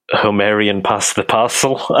 Homerian pass the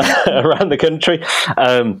parcel around the country.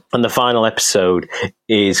 And the final episode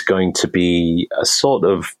is going to be a sort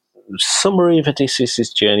of summary of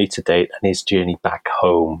Odysseus' journey to date and his journey back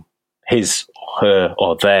home. His, her,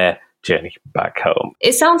 or their journey back home.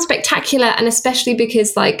 It sounds spectacular, and especially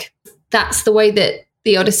because that's the way that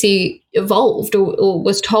the Odyssey evolved or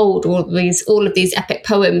was told, all of these epic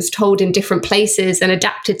poems told in different places and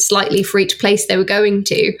adapted slightly for each place they were going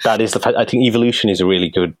to. That is the fact. I think evolution is a really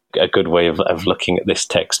good way of looking at this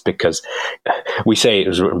text, because we say it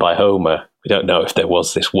was written by Homer. We don't know if there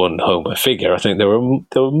was this one Homer figure. I think there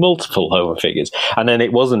were multiple Homer figures, and then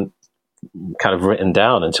it wasn't kind of written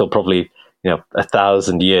down until probably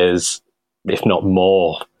 1,000 years, if not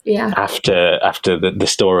more. Yeah. After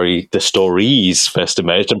the stories first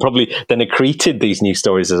emerged, and probably then accreted these new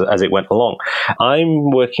stories as it went along. I'm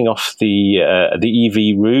working off the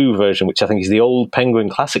E.V. Rue version, which I think is the old Penguin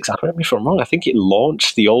Classics. Correct me if I'm wrong. I think it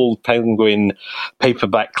launched the old Penguin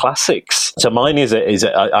paperback classics. So mine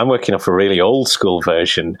I'm working off a really old school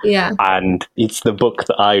version. Yeah. And it's the book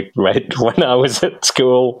that I read when I was at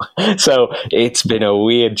school. So it's been a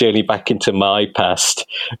weird journey back into my past,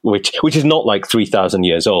 which is not like 3,000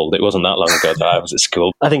 years old. It wasn't that long ago that I was at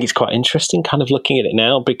school. I think it's quite interesting kind of looking at it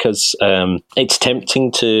now, because it's tempting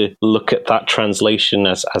to look at that translation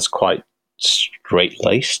as quite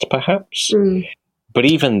straight-laced, perhaps. Mm. But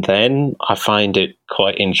even then, I find it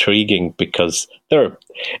quite intriguing, because there are,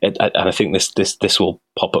 and I think this will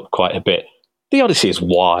pop up quite a bit. The Odyssey is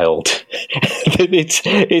wild. It's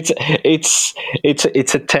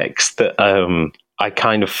a text that I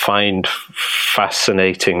kind of find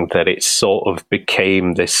fascinating, that it sort of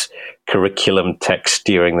became this curriculum text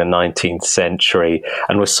during the 19th century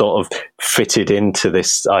and was sort of fitted into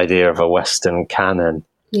this idea of a Western canon.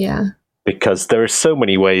 Yeah. Because there are so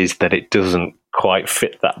many ways that it doesn't quite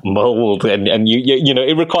fit that mold, and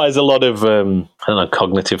it requires a lot of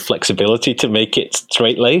cognitive flexibility to make it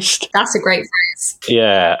straight-laced. That's a great phrase.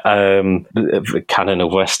 Yeah, the canon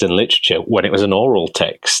of Western literature when it was an oral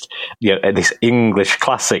text. This English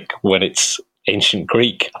classic when it's ancient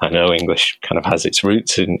Greek. I know English kind of has its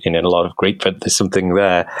roots in a lot of Greek, but there's something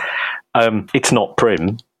there. It's not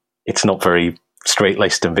prim. It's not very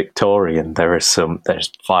straight-laced and Victorian. There's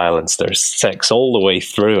violence, there's sex all the way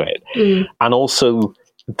through it. Mm. And also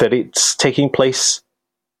that it's taking place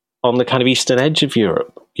on the kind of eastern edge of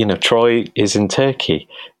Europe. Troy is in Turkey.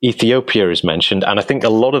 Ethiopia is mentioned, and I think a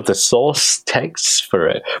lot of the source texts for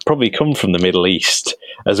it probably come from the Middle East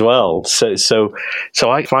as well. So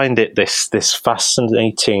I find it this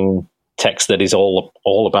fascinating text that is all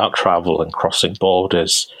about travel and crossing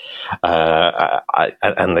borders,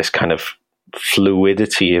 and this kind of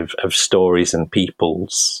fluidity of stories and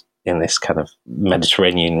peoples in this kind of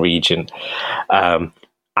Mediterranean region.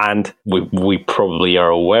 And we probably are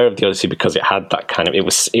aware of the Odyssey because it had that kind of,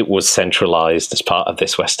 it was centralized as part of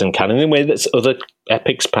this Western canon in a way that other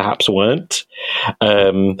epics perhaps weren't.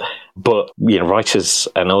 But writers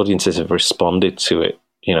and audiences have responded to it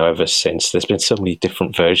ever since. There's been so many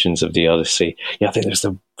different versions of the Odyssey. I think there's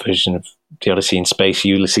the version of the Odyssey in space,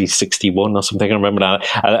 Ulysses 61 or something. I remember now,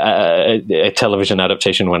 a television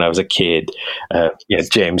adaptation when I was a kid.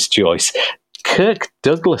 James Joyce. Kirk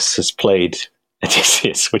Douglas has played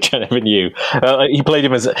Odysseus, which I never knew. He played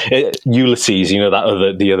him as Ulysses,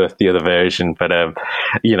 the other version. But and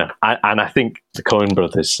I think the Coen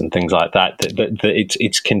Brothers and things like that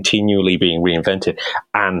it's continually being reinvented,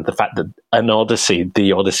 and the fact that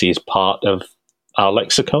the Odyssey is part of our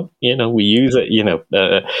lexicon. We use it.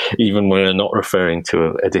 Even when we're not referring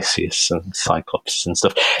to Odysseus and Cyclops and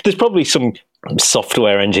stuff. There's probably some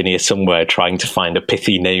software engineer somewhere trying to find a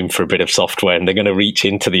pithy name for a bit of software, and they're going to reach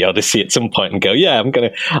into the Odyssey at some point and go, "Yeah, I'm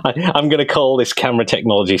going to call this camera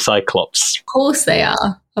technology Cyclops." Of course they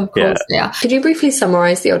are. They are. Could you briefly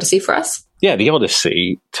summarize the Odyssey for us? Yeah, the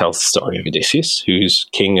Odyssey tells the story of Odysseus, who's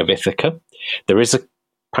king of Ithaca. There is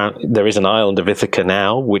an island of Ithaca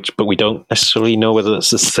now, but we don't necessarily know whether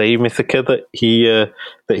it's the same Ithaca that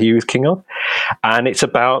he was king of. And it's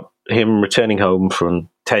about him returning home from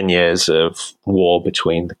 10 years of war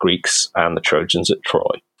between the Greeks and the Trojans at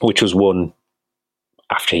Troy, which was won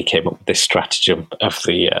after he came up with this stratagem of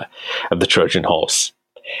the Trojan horse.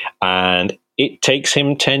 And it takes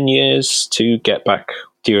him 10 years to get back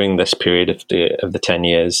during this period of the 10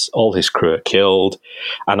 years, all his crew are killed,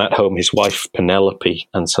 and at home his wife Penelope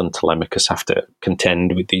and son Telemachus have to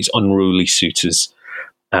contend with these unruly suitors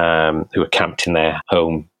who are camped in their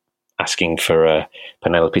home asking for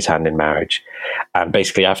Penelope's hand in marriage. And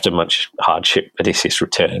basically, after much hardship, Odysseus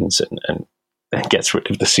returns and gets rid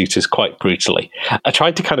of the suitors quite brutally. I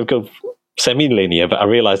tried to kind of go semi-linear, but I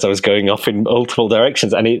realized I was going off in multiple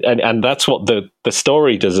directions, and that's what the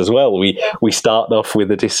story does as well. We start off with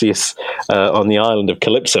Odysseus on the island of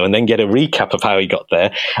Calypso, and then get a recap of how he got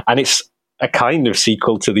there, and it's a kind of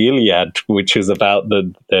sequel to the Iliad, which was about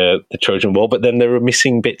the Trojan War, but then there are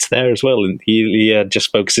missing bits there as well, and the Iliad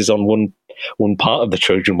just focuses on one part of the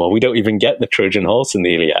Trojan War. We don't even get the Trojan horse in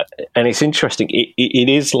the Iliad. And it's interesting. It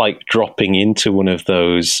is like dropping into one of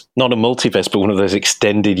those, not a multiverse, but one of those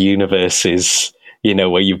extended universes,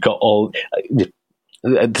 where you've got all...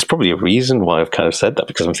 There's probably a reason why I've kind of said that,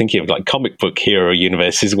 because I'm thinking of like comic book hero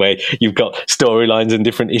universes where you've got storylines and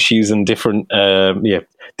different issues and different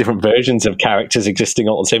versions of characters existing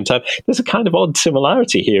all at the same time. There's a kind of odd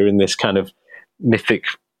similarity here in this kind of mythic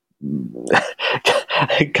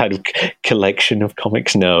kind of collection of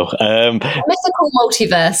comics. Mythical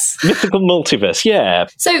multiverse, yeah.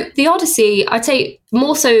 So the Odyssey, I'd say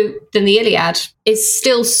more so than the Iliad, is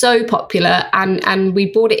still so popular, and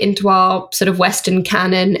we brought it into our sort of Western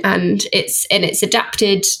canon, and it's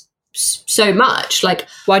adapted so much. Like,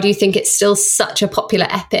 why do you think it's still such a popular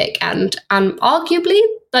epic and arguably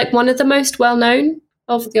like one of the most well-known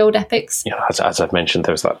of the old epics? Yeah, as I've mentioned,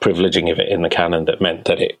 there was that privileging of it in the canon that meant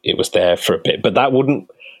that it was there for a bit, but that wouldn't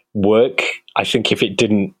work, I think, if it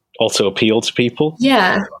didn't also appeal to people.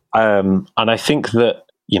 Yeah. And I think that,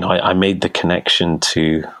 I made the connection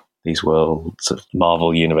to these worlds of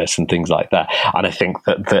Marvel Universe and things like that, and I think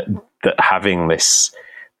that having this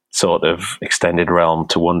sort of extended realm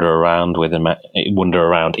to wander around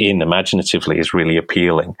in imaginatively is really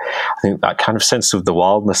appealing. I think that kind of sense of the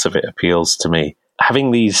wildness of it appeals to me.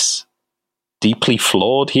 Having these deeply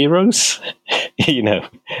flawed heroes,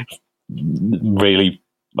 really,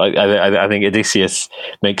 I think Odysseus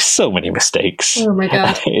makes so many mistakes. Oh my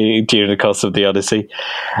God! During the course of the Odyssey,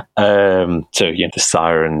 the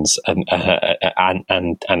sirens and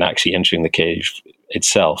actually entering the cave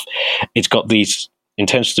itself, it's got these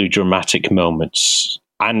intensely dramatic moments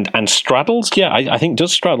and straddles. Yeah, I think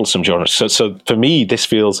does straddle some genres. So for me, this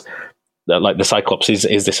feels like the Cyclops is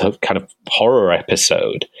this kind of horror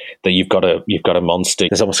episode that you've got a monster.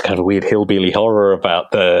 There's almost kind of a weird hillbilly horror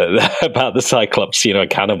about the Cyclops, a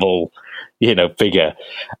cannibal, figure.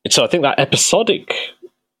 So I think that episodic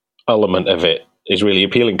element of it is really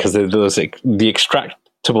appealing, because the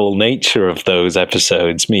extractable nature of those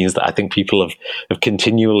episodes means that I think people have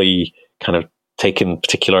continually kind of taken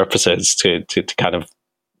particular episodes to kind of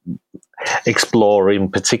explore in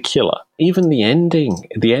particular. Even the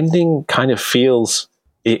ending kind of feels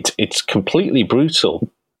it's completely brutal,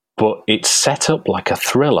 but it's set up like a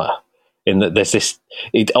thriller in that there's this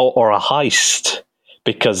or a heist,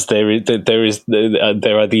 because there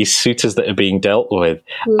are these suitors that are being dealt with,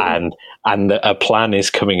 and a plan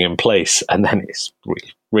is coming in place, and then it's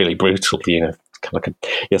really, really brutal. Kind of like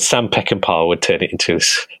Sam Peckinpah would turn it into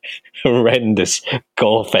this horrendous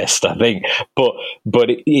gore fest, I think. But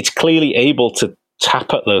it's clearly able to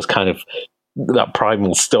tap at those kind of that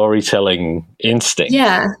primal storytelling instinct.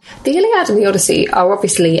 Yeah. The Iliad and the Odyssey are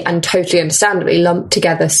obviously and totally understandably lumped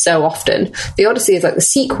together so often. The Odyssey is like the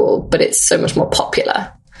sequel, but it's so much more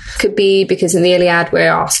popular. Could be because in the Iliad we're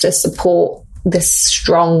asked to support this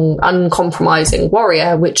strong, uncompromising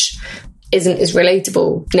warrior, which isn't as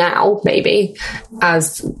relatable now, maybe,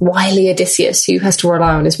 as wily Odysseus, who has to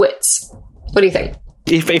rely on his wits. What do you think?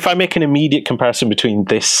 If I make an immediate comparison between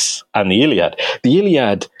this and the Iliad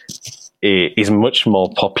is much more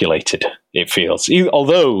populated, it feels.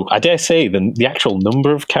 Although, I dare say, the actual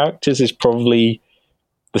number of characters is probably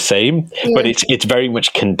the same, but it's very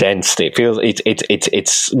much condensed. It feels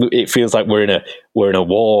it feels like we're in a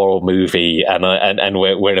war movie, and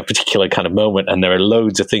we're in a particular kind of moment, and there are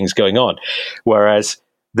loads of things going on. Whereas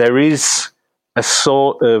there is a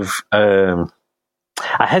sort of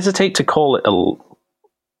I hesitate to call it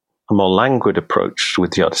a more languid approach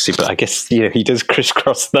with the Odyssey, but I guess he does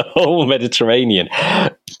crisscross the whole Mediterranean,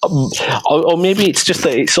 or maybe it's just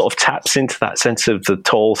that it sort of taps into that sense of the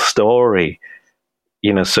tall story.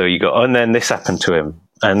 So you go, and then this happened to him,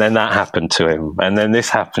 and then that happened to him, and then this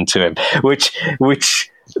happened to him, which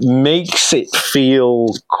makes it feel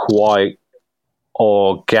quite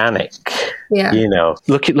organic. Yeah.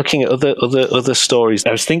 Looking at other stories,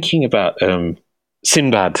 I was thinking about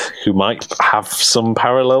Sinbad, who might have some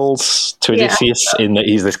parallels to Odysseus in that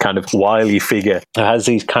he's this kind of wily figure who has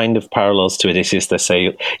these kind of parallels to Odysseus. I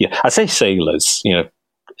say sailors.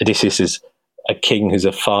 Odysseus is a king who's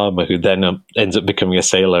a farmer who then ends up becoming a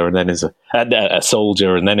sailor, and then is a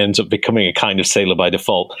soldier, and then ends up becoming a kind of sailor by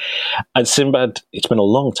default. And Sinbad, it's been a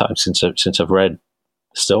long time since I've read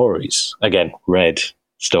stories. Again, read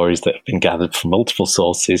stories that have been gathered from multiple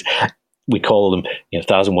sources. We call them,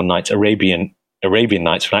 1001 Nights, Arabian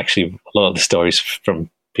Nights, but actually a lot of the stories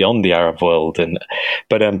from beyond the Arab world.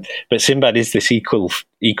 But Sinbad is this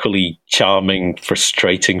equally charming,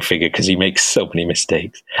 frustrating figure because he makes so many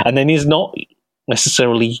mistakes, and then he's not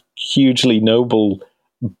necessarily hugely noble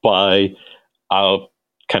by our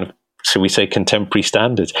kind of, shall we say, contemporary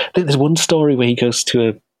standards. I think there's one story where he goes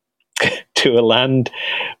to a land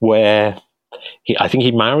where I think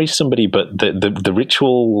he marries somebody, but the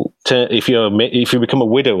ritual if you become a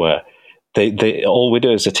widower, all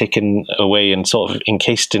widows are taken away and sort of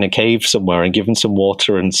encased in a cave somewhere and given some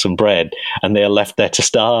water and some bread, and they are left there to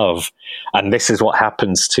starve. And this is what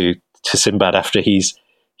happens to Sinbad after he's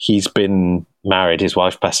been married. His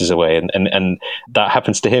wife passes away, and that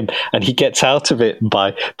happens to him. And he gets out of it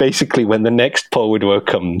by basically, when the next poor widower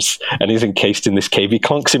comes and is encased in this cave, he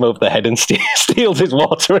clunks him over the head and steals his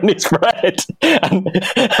water and his bread,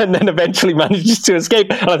 and then eventually manages to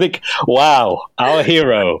escape. And I think, wow, our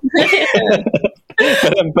hero.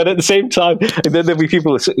 But at the same time, there'll be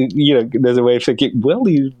people, there's a way of thinking, well,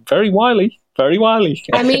 he's very wily. Very wily.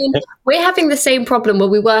 I mean, we're having the same problem. Well,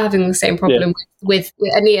 we were having the same problem with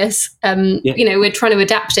Aeneas. We're trying to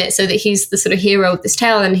adapt it so that he's the sort of hero of this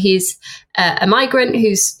tale, and he's a migrant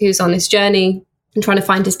who's on this journey and trying to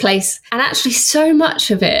find his place. And actually, so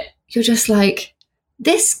much of it, you're just like,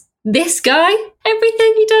 this guy,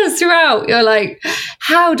 everything he does throughout, you're like,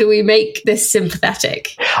 how do we make this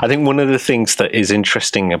sympathetic? I think one of the things that is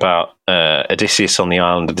interesting about Odysseus on the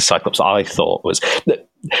island of the Cyclops, I thought, was that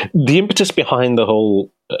the impetus behind the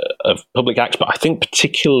whole of Public Acts, but I think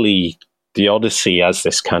particularly the Odyssey as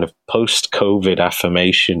this kind of post-COVID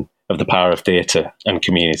affirmation of the power of theatre and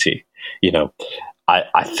community. I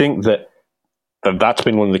think that's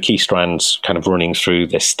been one of the key strands kind of running through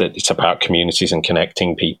this, that it's about communities and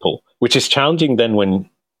connecting people, which is challenging then when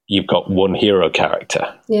you've got one hero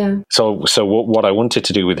character. Yeah. So what I wanted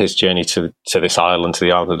to do with his journey to this island, to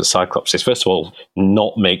the island of the Cyclops, is first of all,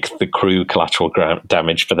 not make the crew collateral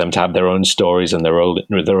damage, for them to have their own stories and their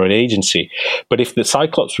own agency. But if the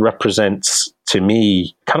Cyclops represents, to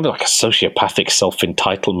me, kind of like a sociopathic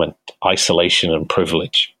self-entitlement, isolation and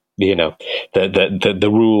privilege, the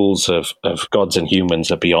rules of gods and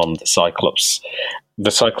humans are beyond the Cyclops.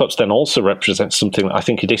 The Cyclops then also represents something that I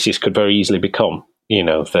think Odysseus could very easily become.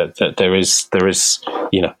 That there is,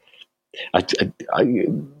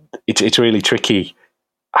 it's really tricky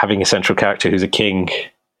having a central character who's a king.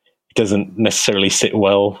 It doesn't necessarily sit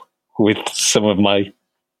well with some of my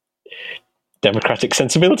democratic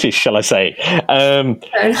sensibilities, shall I say? But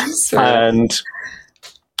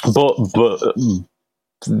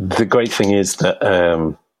the great thing is that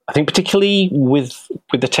I think particularly with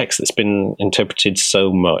the text that's been interpreted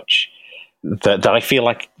so much, that I feel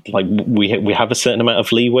like we have a certain amount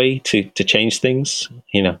of leeway to change things.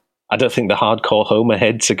 I don't think the hardcore Homer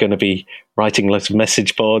heads are going to be writing lots of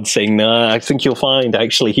message boards saying, "No, I think you'll find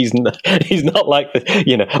actually he's not like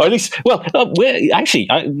the," or at least, well,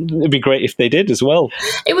 it'd be great if they did as well.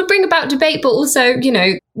 It would bring about debate, but also,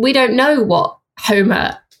 we don't know what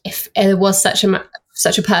Homer, if there was such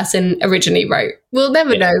a person, originally wrote. We'll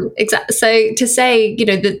never know exactly. So to say,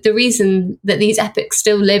 the reason that these epics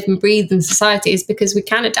still live and breathe in society is because we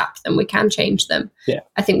can adapt them, we can change them. Yeah.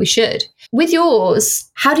 I think we should. With yours,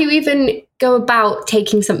 how do you even go about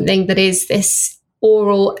taking something that is this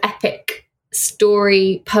oral epic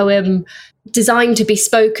story, poem, designed to be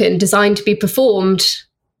spoken, designed to be performed,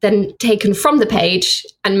 then taken from the page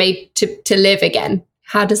and made to live again?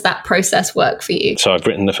 How does that process work for you? So I've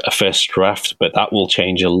written a first draft, but that will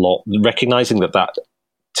change a lot. Recognizing that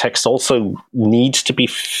text also needs to be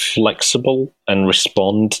flexible and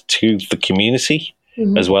respond to the community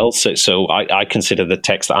as well. So I consider the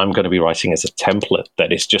text that I'm going to be writing as a template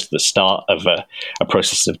that is just the start of a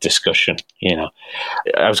process of discussion.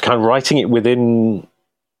 I was kind of writing it within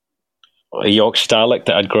a Yorkshire dialect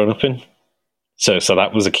that I'd grown up in. So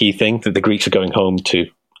that was a key thing, that the Greeks are going home to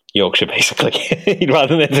Yorkshire, basically,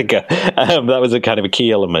 rather than Ithaca. That was a kind of a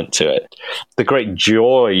key element to it. The great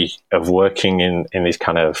joy of working in these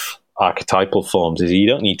kind of archetypal forms is you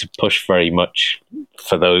don't need to push very much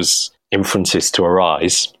for those inferences to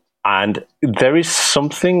arise. And there is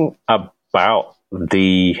something about I'm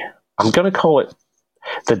going to call it,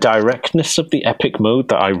 the directness of the epic mode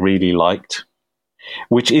that I really liked,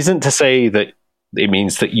 which isn't to say that it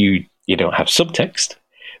means that you don't have subtext,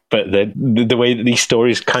 but the way that these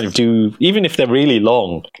stories kind of do, even if they're really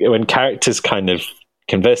long, when characters kind of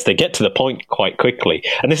converse, they get to the point quite quickly.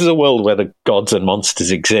 And this is a world where the gods and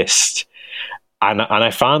monsters exist. And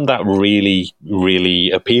I found that really,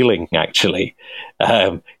 really appealing, actually.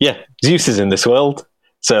 Zeus is in this world.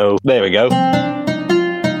 So there we go.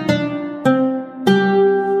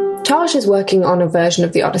 Taj is working on a version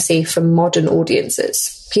of the Odyssey for modern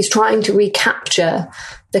audiences. He's trying to recapture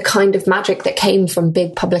the kind of magic that came from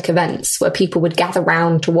big public events where people would gather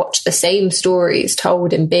round to watch the same stories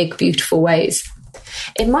told in big, beautiful ways.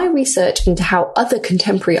 In my research into how other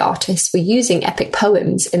contemporary artists were using epic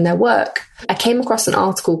poems in their work, I came across an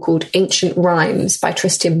article called Ancient Rhymes by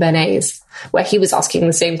Tristan Bernays, where he was asking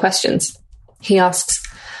the same questions. He asks,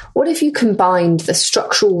 what if you combined the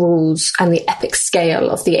structural rules and the epic scale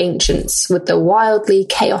of the ancients with the wildly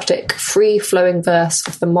chaotic, free-flowing verse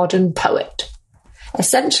of the modern poet?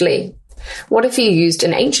 Essentially, what if you used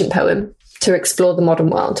an ancient poem to explore the modern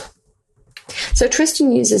world? So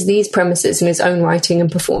Tristan uses these premises in his own writing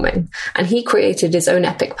and performing, and he created his own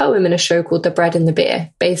epic poem in a show called The Bread and the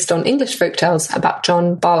Beer, based on English folktales about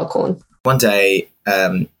John Barleycorn. One day,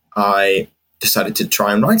 I decided to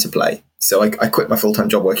try and write a play. So I quit my full-time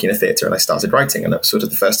job working in a theatre and I started writing. And that was sort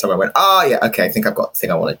of the first time I went, I think I've got the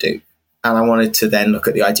thing I want to do. And I wanted to then look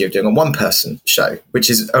at the idea of doing a one-person show,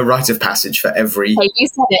 which is a rite of passage for every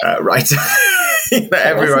writer.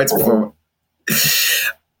 Every writer performer.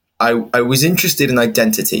 I was interested in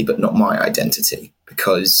identity, but not my identity,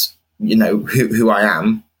 because, who I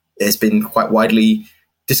am has been quite widely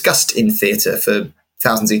discussed in theatre for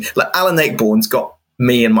thousands of years. Like Alan Ayckbourn's got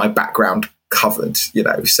me and my background covered,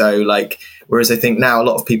 so like, whereas I think now a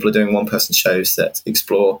lot of people are doing one-person shows that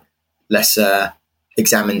explore lesser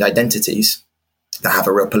examined identities that have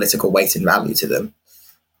a real political weight and value to them.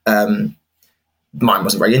 Mine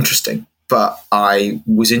wasn't very interesting, but I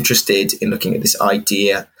was interested in looking at this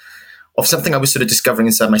idea of something I was sort of discovering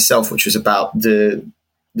inside myself, which was about the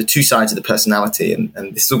two sides of the personality. And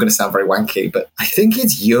this is all going to sound very wanky, but I think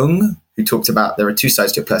it's Jung who talked about there are two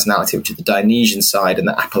sides to your personality, which are the Dionysian side and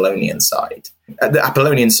the Apollonian side. The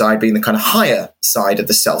Apollonian side being the kind of higher side of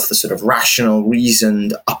the self, the sort of rational,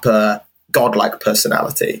 reasoned, upper, godlike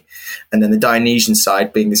personality. And then the Dionysian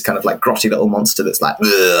side being this kind of like grotty little monster that's like,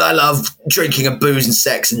 I love drinking and booze and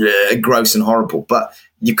sex, and gross and horrible. But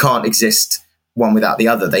you can't exist one without the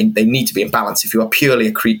other. They need to be in balance. If you are purely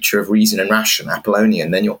a creature of reason and ration,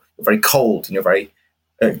 Apollonian, then you're very cold and you're very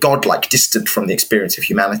godlike, distant from the experience of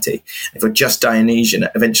humanity. If you're just Dionysian,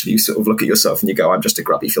 eventually you sort of look at yourself and you go, I'm just a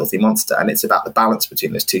grubby, filthy monster. And it's about the balance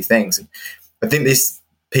between those two things. And I think this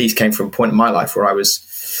piece came from a point in my life where I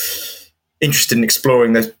was interested in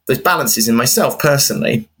exploring those balances in myself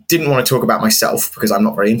personally. Didn't want to talk about myself because I'm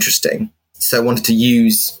not very interesting. So I wanted to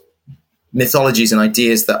use mythologies and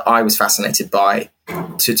ideas that I was fascinated by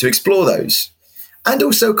to explore those. And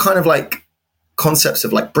also kind of like concepts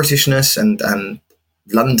of like Britishness and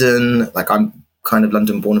London. Like I'm kind of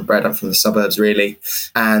London born and bred. I'm from the suburbs really.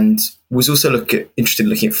 And was also interested in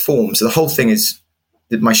looking at form. So the whole thing is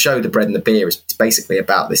my show, The Bread and the Beer, is basically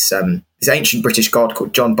about this ancient British god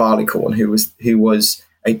called John Barleycorn, who was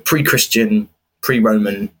a pre-Christian,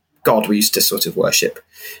 pre-Roman god we used to sort of worship.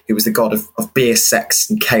 He was the god of beer, sex,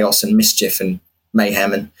 and chaos, and mischief, and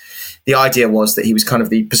mayhem. And the idea was that he was kind of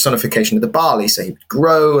the personification of the barley. So he would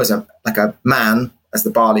grow as a man, as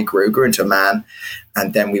the barley grew into a man,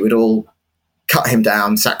 and then we would all cut him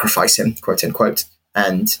down, sacrifice him, quote unquote,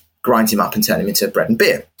 and grind him up and turn him into bread and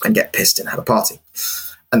beer and get pissed and have a party.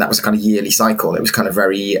 And that was a kind of yearly cycle. It was kind of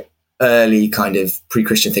very early kind of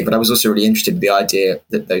pre-Christian thing. But I was also really interested in the idea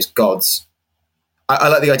that those gods, I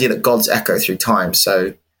like the idea that gods echo through time.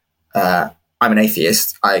 So I'm an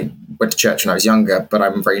atheist. I went to church when I was younger, but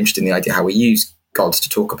I'm very interested in the idea how we use gods to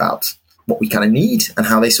talk about what we kind of need and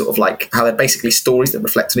how they sort of like, how they're basically stories that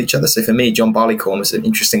reflect on each other. So for me, John Barleycorn was an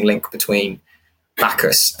interesting link between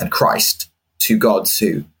Bacchus and Christ, two gods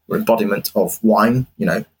who were embodiment of wine.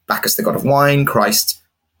 Bacchus, the god of wine, Christ,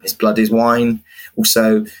 his blood is wine.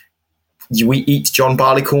 Also, we eat John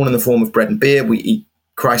Barleycorn in the form of bread and beer. We eat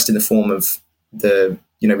Christ in the form of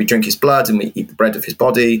we drink his blood and we eat the bread of his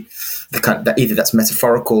body. Either that's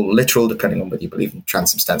metaphorical or literal, depending on whether you believe in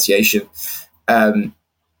transubstantiation.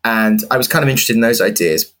 And I was kind of interested in those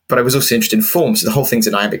ideas, but I was also interested in form. So the whole thing's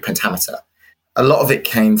an iambic pentameter. A lot of it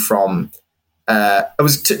came from, it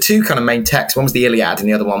was two kind of main texts. One was the Iliad and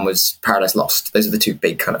the other one was Paradise Lost. Those are the two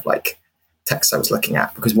big kind of like texts I was looking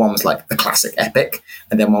at, because one was like the classic epic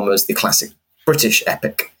and then one was the classic British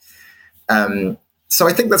epic. So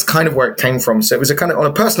I think that's kind of where it came from. So it was a kind of, on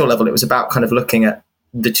a personal level, it was about kind of looking at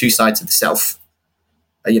the two sides of the self.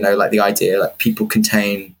 Like the idea, like people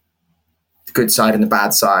contain the good side and the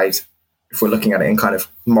bad side, if we're looking at it in kind of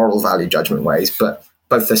moral value judgment ways, but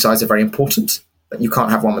both those sides are very important. That you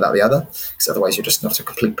can't have one without the other, because otherwise you're just not a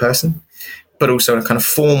complete person. But also in a kind of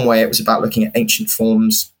form way, it was about looking at ancient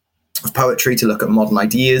forms of poetry to look at modern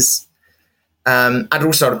ideas. And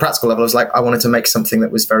also on a practical level, I was like, I wanted to make something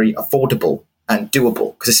that was very affordable and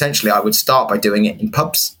doable, because essentially I would start by doing it in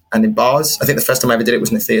pubs and in bars. I think the first time I ever did it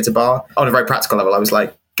was in a theatre bar. On a very practical level, I was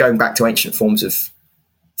like, going back to ancient forms of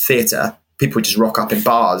theatre, people would just rock up in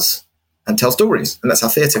bars and tell stories. And that's how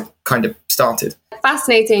theatre kind of started.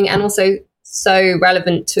 Fascinating, and also so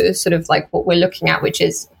relevant to sort of like what we're looking at, which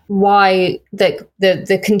is why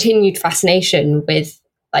the continued fascination with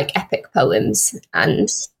like epic poems and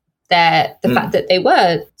the fact that they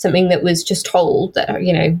were something that was just told, that,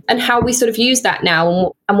 and how we sort of use that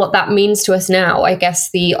now and what that means to us now. I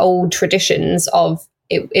guess the old traditions of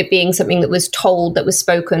it being something that was told, that was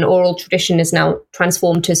spoken, oral tradition is now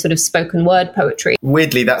transformed to sort of spoken word poetry.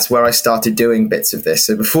 Weirdly, that's where I started doing bits of this.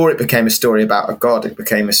 So before it became a story about a god, it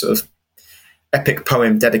became a sort of epic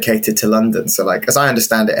poem dedicated to London. So like, as I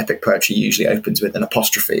understand it, epic poetry usually opens with an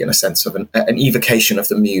apostrophe in a sense of an evocation of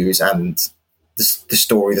the muse and the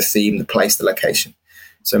story, the theme, the place, the location.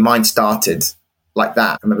 So mine started like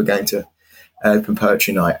that. I remember going to an open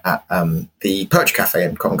poetry night at the Poetry Cafe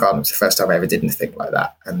in Covent Garden. It was the first time I ever did anything like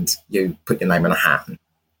that. And you put your name in a hat.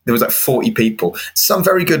 There was like 40 people, some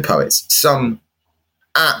very good poets, some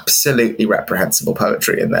absolutely reprehensible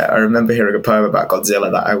poetry in there. I remember hearing a poem about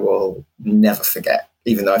Godzilla that I will never forget,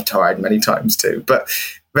 even though I've tried many times too. But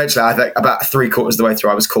eventually, I think about 3/4 of the way through,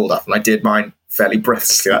 I was called up and I did mine fairly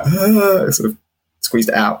breathlessly, like, sort of squeezed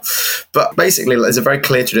it out. But basically, there's a very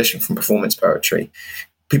clear tradition from performance poetry.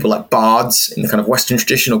 People like bards in the kind of Western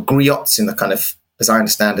tradition, or griots in the kind of, as I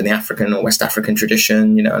understand, in the African or West African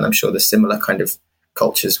tradition, and I'm sure there's similar kind of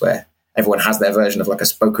cultures where everyone has their version of like a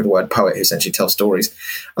spoken word poet who essentially tells stories.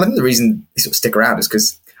 And I think the reason they sort of stick around is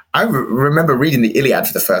because I remember reading the Iliad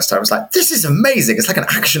for the first time. I was like, this is amazing. It's like an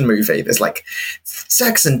action movie. There's like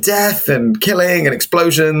sex and death and killing and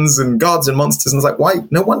explosions and gods and monsters. And I was like, why?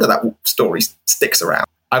 No wonder that story sticks around.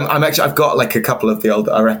 I've got like a couple of the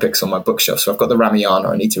older epics on my bookshelf. So I've got the Ramayana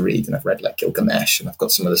I need to read, and I've read like Gilgamesh, and I've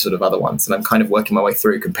got some of the sort of other ones. And I'm kind of working my way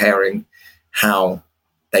through comparing how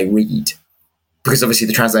they read, because obviously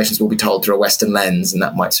the translations will be told through a Western lens, and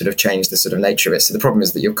that might sort of change the sort of nature of it. So the problem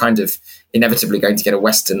is that you're kind of inevitably going to get a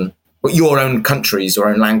Western, but your own countries or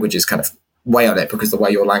own languages kind of weigh on it because the way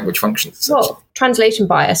your language functions. Well, translation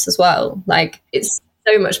bias as well. Like, it's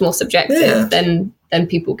so much more subjective than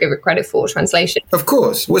people give it credit for, translation. Of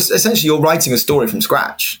course. Well, essentially, you're writing a story from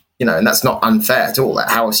scratch, and that's not unfair at all. Like,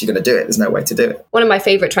 how else are you going to do it? There's no way to do it. One of my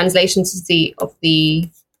favourite translations is of the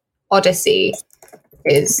Odyssey.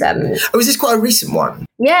 Is this quite a recent one?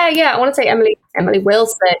 Yeah. I want to say Emily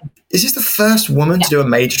Wilson. Is this the first woman to do a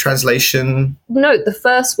major translation? No, the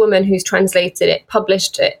first woman who's translated it,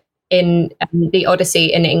 published it in the Odyssey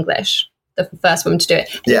in English. The first woman to do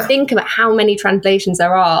it. And think about how many translations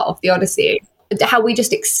there are of the Odyssey. How we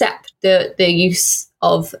just accept the use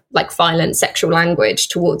of like violent sexual language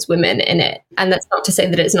towards women in it. And that's not to say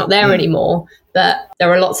that it's not there anymore, but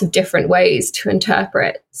there are lots of different ways to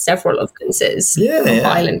interpret several instances of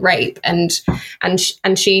violent rape. And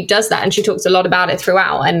she does that, and she talks a lot about it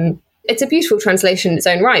throughout. And it's a beautiful translation in its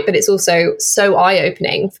own right, but it's also so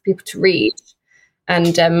eye-opening for people to read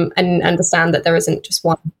and understand that there isn't just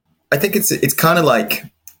one. I think it's kind of like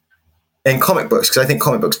in comic books, because I think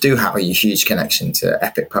comic books do have a huge connection to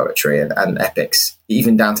epic poetry and epics,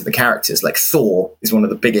 even down to the characters. Like Thor is one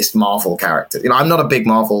of the biggest Marvel characters. I'm not a big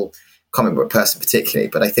Marvel comic book person particularly,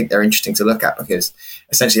 but I think they're interesting to look at because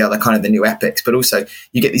essentially they're kind of the new epics. But also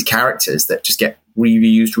you get these characters that just get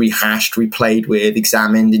reused, rehashed, replayed with,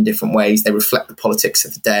 examined in different ways. They reflect the politics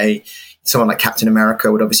of the day. Someone like Captain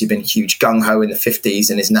America would obviously have been huge gung-ho in the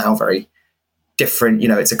 50s and is now very different.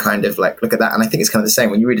 It's a kind of like, look at that. And I think it's kind of the same.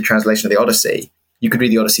 When you read a translation of the Odyssey, you could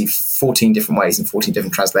read the Odyssey 14 different ways and 14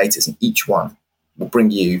 different translators, and each one will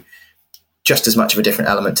bring you just as much of a different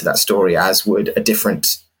element to that story as would a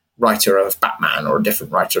different writer of Batman or a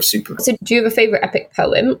different writer of Superman. So do you have a favorite epic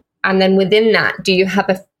poem? And then within that, do you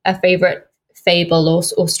have a favorite fable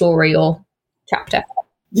or story or chapter?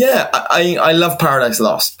 Yeah, I love Paradise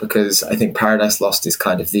Lost, because I think Paradise Lost is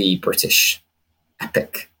kind of the British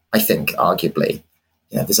epic. I think, arguably,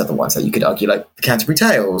 there's other ones that you could argue, like the Canterbury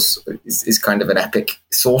Tales is kind of an epic,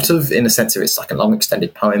 sort of, in a sense of it's like a long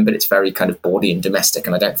extended poem, but it's very kind of bawdy and domestic.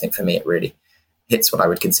 And I don't think for me it really hits what I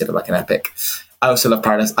would consider like an epic. I also love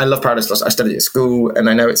Paradise. I love Paradise Lost. I studied it at school, and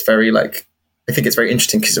I know it's very I think it's very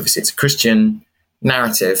interesting because obviously it's a Christian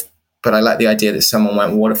narrative, but I like the idea that someone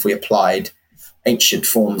went, well, what if we applied ancient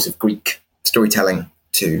forms of Greek storytelling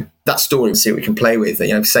to that story and see what we can play with? You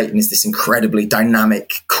know, Satan is this incredibly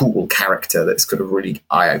dynamic, cool character that's kind of really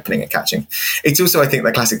eye-opening and catching. It's also, I think,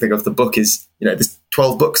 the classic thing of the book is, you know, there's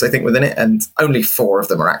 12 books, I think, within it, and only 4 of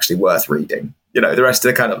them are actually worth reading. You know, the rest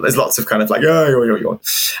of there's lots of kind of like, but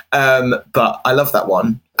I love that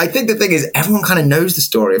one. I think the thing is, everyone kind of knows the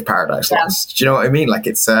story of Paradise Lost. Do you know what I mean? Like,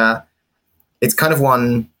 it's kind of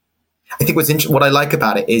one. I think what I like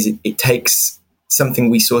about it is it takes something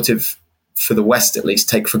we sort of, for the West at least,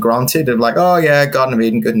 take for granted, of like, oh yeah, Garden of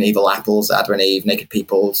Eden, good and evil, apples, Adam and Eve, naked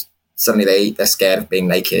people, suddenly they're scared of being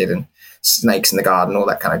naked, and snakes in the garden, all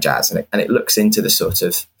that kind of jazz. And it looks into the sort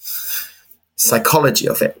of psychology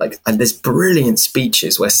of it. Like, and there's brilliant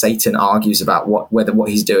speeches where Satan argues about whether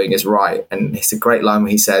what he's doing is right. And it's a great line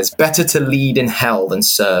where he says, better to lead in hell than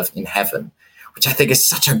serve in heaven, which I think is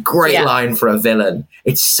such a great line for a villain.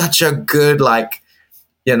 It's such a good, like,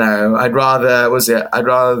 you know, I'd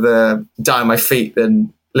rather die on my feet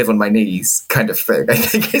than live on my knees kind of thing. I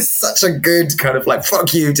think it's such a good kind of like,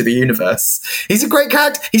 fuck you to the universe. He's a great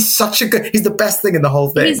character. He's the best thing in the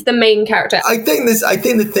whole thing. He's the main character. I think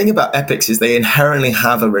the thing about epics is they inherently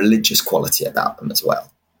have a religious quality about them as well.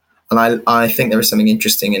 And I think there is something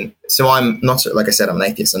interesting in, so I'm not, like I said, I'm an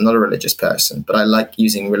atheist. I'm not a religious person, but I like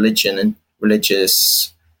using religion and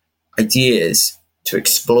religious ideas to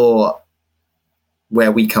explore where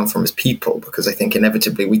we come from as people, because I think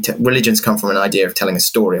inevitably religions come from an idea of telling a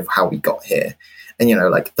story of how we got here. And, you know,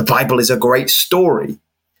 like the Bible is a great story.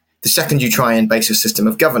 The second you try and base a system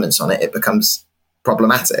of governance on it, it becomes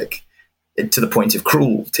problematic to the point of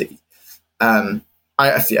cruelty. A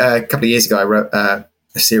couple of years ago, I wrote a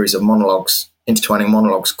series of intertwining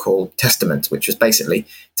monologues called Testament, which was basically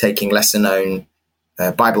taking lesser known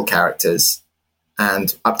Bible characters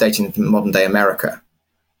and updating them in modern day America.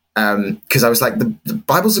 Because I was like, the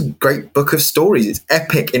Bible's a great book of stories. It's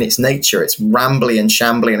epic in its nature. It's rambly and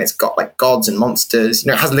shambly, and it's got like gods and monsters. You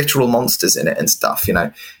know, it has literal monsters in it and stuff. You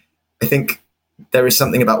know, I think there is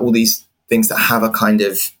something about all these things that have a kind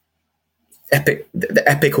of epic. The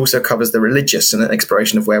epic also covers the religious and an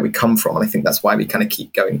exploration of where we come from, and I think that's why we kind of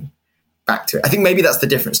keep going back to it. I think maybe that's the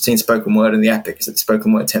difference between spoken word and the epic, is that the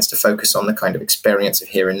spoken word tends to focus on the kind of experience of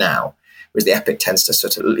here and now, whereas the epic tends to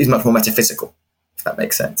is much more metaphysical, if that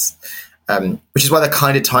makes sense. Which is why they're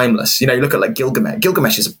kind of timeless. You know, you look at like Gilgamesh.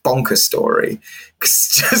 Gilgamesh is a bonkers story.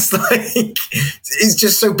 It's just like, it's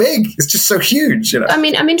just so big. It's just so huge, you know. I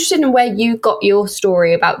mean, I'm interested in where you got your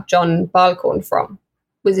story about John Barleycorn from.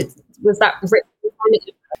 Was that written?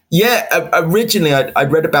 Yeah, originally I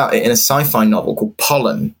read about it in a sci-fi novel called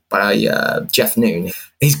Pollen by Jeff Noon.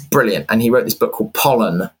 He's brilliant, and he wrote this book called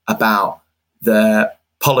Pollen about the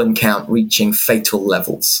pollen count reaching fatal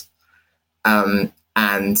levels.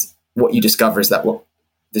 And what you discover is that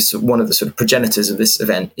one of the sort of progenitors of this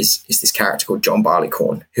event is this character called John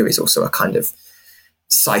Barleycorn, who is also a kind of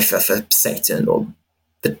cipher for Satan or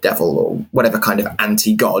the devil or whatever kind of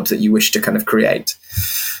anti-god that you wish to kind of create.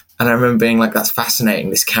 And I remember being like, that's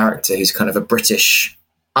fascinating, this character who's kind of a British...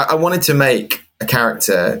 I wanted to make a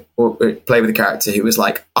character or play with a character who was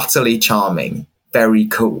like utterly charming, very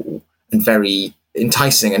cool, and very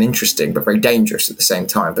enticing and interesting, but very dangerous at the same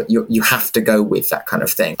time. But you have to go with that kind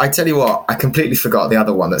of thing. I tell you what, I completely forgot the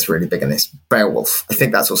other one that's really big in this, Beowulf. I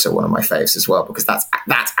think that's also one of my faves as well, because that's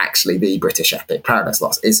actually the British epic. Paradise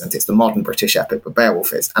Lost isn't. It's the modern British epic, but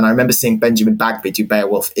Beowulf is. And I remember seeing Benjamin Bagby do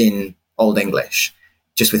Beowulf in Old English,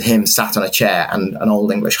 just with him sat on a chair and an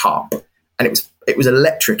Old English harp. And it was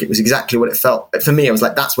electric. It was exactly what it felt. For me, I was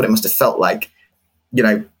like, that's what it must have felt like,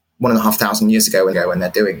 1,500 years ago when they're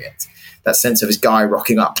doing it. That sense of this guy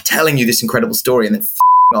rocking up, telling you this incredible story, and then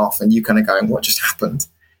off, and you kind of going, what just happened?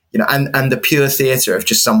 And the pure theatre of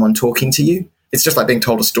just someone talking to you. It's just like being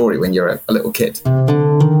told a story when you're a little kid.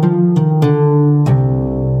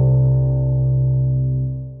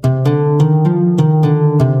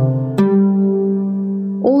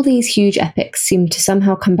 All these huge epics seem to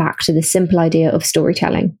somehow come back to the simple idea of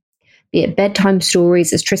storytelling. Be it bedtime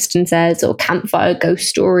stories, as Tristan says, or campfire ghost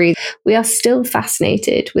stories, we are still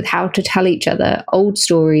fascinated with how to tell each other old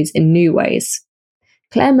stories in new ways.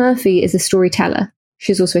 Claire Murphy is a storyteller.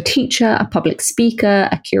 She's also a teacher, a public speaker,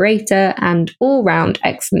 a curator, and all-round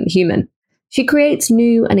excellent human. She creates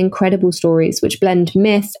new and incredible stories which blend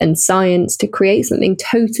myth and science to create something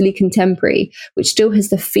totally contemporary, which still has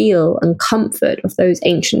the feel and comfort of those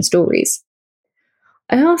ancient stories.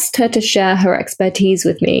 I asked her to share her expertise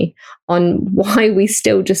with me on why we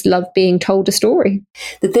still just love being told a story.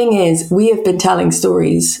 The thing is, we have been telling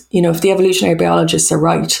stories, if the evolutionary biologists are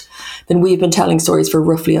right, then we've been telling stories for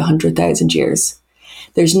roughly 100,000 years.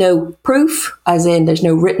 There's no proof, as in there's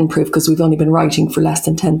no written proof, because we've only been writing for less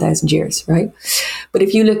than 10,000 years, right? But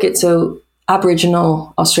if you look at,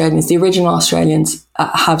 Aboriginal Australians, the original Australians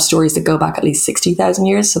have stories that go back at least 60,000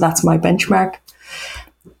 years. So that's my benchmark.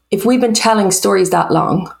 If we've been telling stories that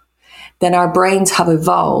long, then our brains have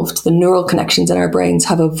evolved. The neural connections in our brains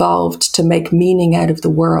have evolved to make meaning out of the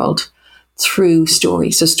world through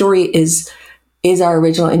story. So story is our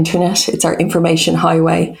original internet. It's our information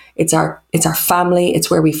highway. It's our family.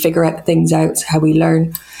 It's where we figure out things out, it's how we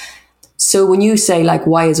learn. So when you say, like,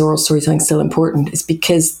 why is oral storytelling still important? It's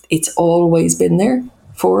because it's always been there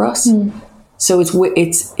for us. So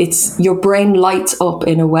it's your brain lights up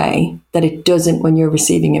in a way that it doesn't when you're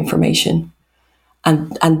receiving information.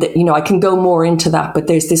 And I can go more into that, but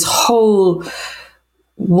there's this whole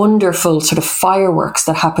wonderful sort of fireworks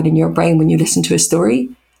that happen in your brain when you listen to a story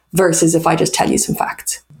versus if I just tell you some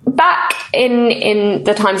facts. Back in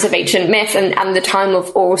the times of ancient myth and the time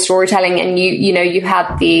of oral storytelling, and you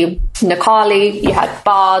had the Nakali, you had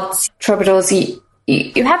bards, troubadours,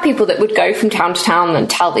 you had people that would go from town to town and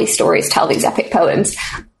tell these stories, tell these epic poems.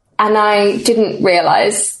 And I didn't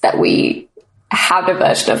realise that we had a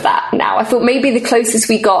version of that now. I thought maybe the closest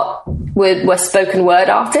we got were spoken word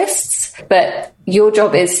artists, but your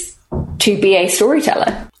job is to be a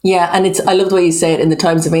storyteller. Yeah, and I love the way you say it, in the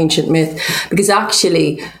times of ancient myth, because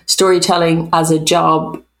actually storytelling as a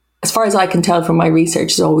job, as far as I can tell from my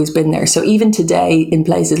research, has always been there. So even today in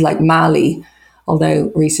places like Mali,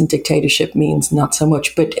 although recent dictatorship means not so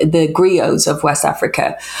much, but the griots of West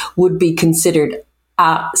Africa would be considered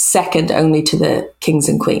second only to the kings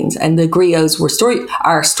and queens. And the griots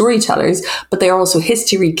are storytellers, but they are also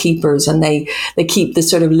history keepers, and they keep the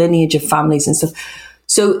sort of lineage of families and stuff.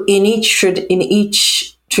 So in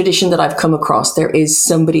each tradition that I've come across, there is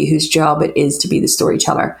somebody whose job it is to be the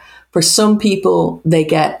storyteller. For some people, they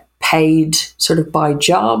get paid sort of by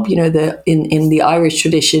job. In the Irish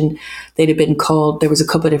tradition, they'd have been called, there was a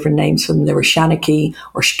couple of different names for them. There were Shanachie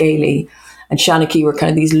or Scéalaí. And Shanachie were kind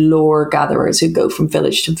of these lore gatherers who go from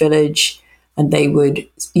village to village. And they would,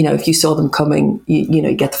 if you saw them coming,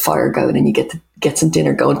 you get the fire going and you get some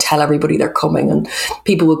dinner going, tell everybody they're coming. And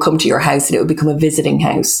people would come to your house and it would become a visiting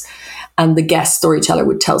house. And the guest storyteller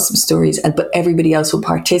would tell some stories, but everybody else would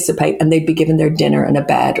participate, and they'd be given their dinner and a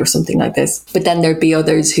bed or something like this. But then there'd be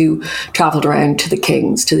others who travelled around to the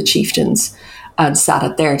kings, to the chieftains, and sat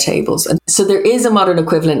at their tables. And so there is a modern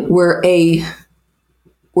equivalent.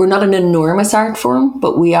 We're not an enormous art form,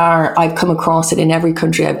 but we are. I've come across it in every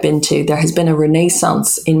country I've been to. There has been a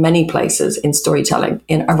renaissance in many places in storytelling.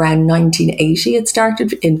 In around 1980, it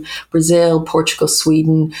started in Brazil, Portugal,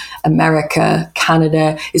 Sweden, America,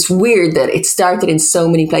 Canada. It's weird that it started in so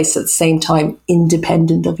many places at the same time,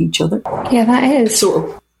 independent of each other. Yeah, that is.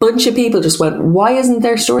 So a bunch of people just went, why isn't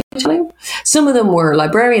there storytelling? Some of them were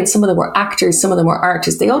librarians, some of them were actors, some of them were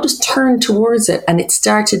artists. They all just turned towards it, and it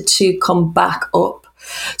started to come back up.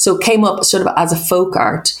 So it came up sort of as a folk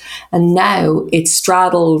art, and now it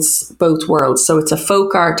straddles both worlds. So it's a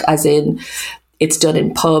folk art as in it's done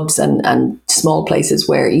in pubs and small places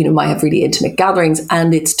where, might have really intimate gatherings,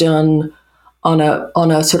 and it's done on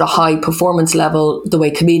a sort of high performance level, the way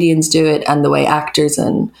comedians do it and the way actors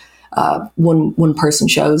and one person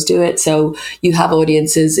shows do it. So you have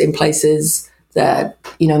audiences in places that,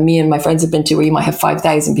 me and my friends have been to where you might have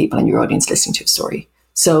 5,000 people in your audience listening to a story.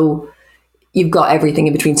 So you've got everything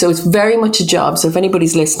in between. So it's very much a job. So if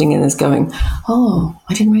anybody's listening and is going, oh,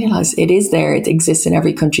 I didn't realize it is there. It exists in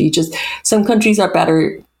every country. Some countries have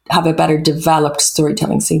a better developed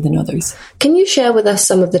storytelling scene than others. Can you share with us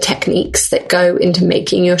some of the techniques that go into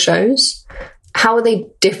making your shows? How are they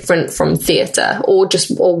different from theatre or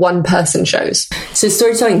one person shows? So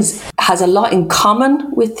storytelling has a lot in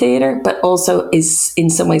common with theatre, but also is in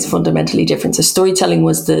some ways fundamentally different. So storytelling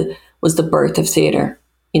was the birth of theatre.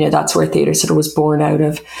 That's where theatre sort of was born out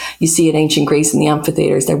of. You see in ancient Greece in the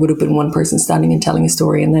amphitheatres, there would have been one person standing and telling a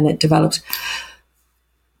story, and then it developed.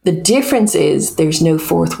 The difference is there's no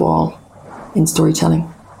fourth wall in storytelling.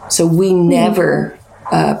 So we never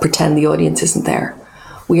pretend the audience isn't there.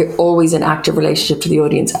 We are always in active relationship to the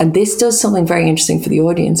audience. And this does something very interesting for the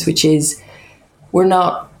audience, which is we're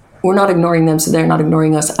not ignoring them, so they're not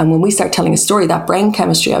ignoring us. And when we start telling a story, that brain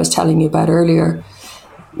chemistry I was telling you about earlier,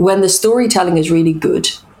 when the storytelling is really good,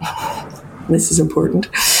 this is important.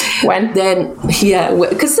 When? Then, yeah,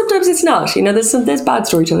 because sometimes it's not. There's bad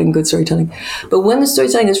storytelling, good storytelling. But when the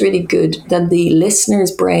storytelling is really good, then the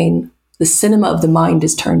listener's brain the cinema of the mind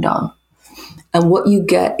is turned on. And what you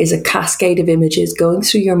get is a cascade of images going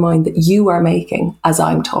through your mind that you are making as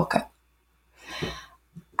I'm talking.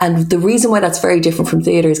 And the reason why that's very different from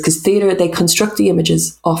theatre is because theatre, they construct the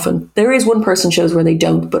images often. There is one-person shows where they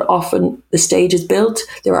don't, but often the stage is built.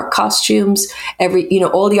 There are costumes,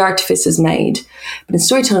 all the artifice is made. But in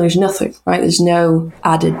storytelling, there's nothing, right? There's no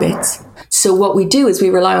added bits. So what we do is we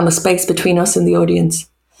rely on the space between us and the audience.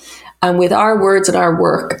 And with our words and our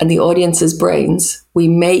work and the audience's brains, we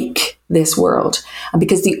make this world. And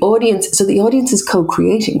because the audience is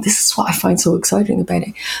co-creating. This is what I find so exciting about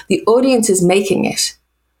it. The audience is making it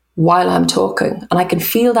while I'm talking, and I can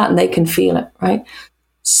feel that and they can feel it, right?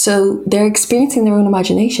 So they're experiencing their own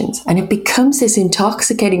imaginations, and it becomes this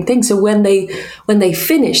intoxicating thing. So when they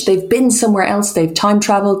finish, they've been somewhere else, they've time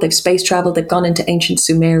traveled, they've space traveled, they've gone into ancient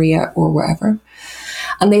Sumeria or wherever,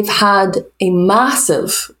 and they've had a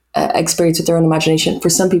massive experience with their own imagination. For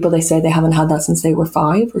some people, they say they haven't had that since they were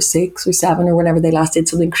 5 or 6 or 7 or whenever they last did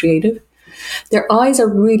something creative. Their eyes are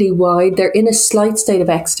really wide. They're in a slight state of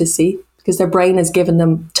ecstasy because their brain has given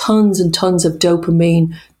them tons and tons of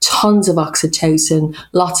dopamine, tons of oxytocin,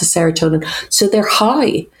 lots of serotonin. So they're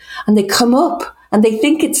high and they come up and they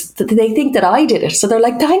think that I did it. So they're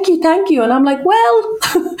like, thank you. And I'm like, well,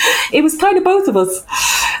 it was kind of both of us.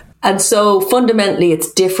 And so fundamentally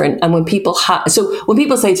it's different. And when people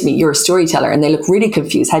say to me, you're a storyteller, and they look really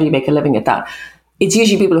confused, how do you make a living at that? It's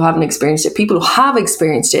usually people who haven't experienced it. People who have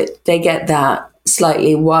experienced it, they get that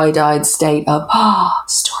slightly wide-eyed state of,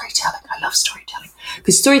 storytelling. I love storytelling.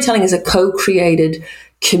 Because storytelling is a co-created,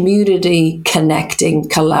 community-connecting,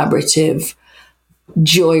 collaborative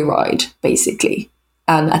joyride, basically.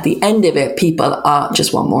 And at the end of it, people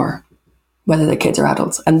just want more, whether they're kids or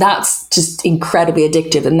adults. And that's just incredibly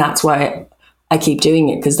addictive. And that's why I keep doing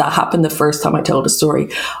it, because that happened the first time I told a story.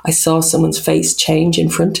 I saw someone's face change in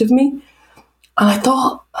front of me. And I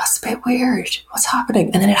thought, that's a bit weird. What's happening?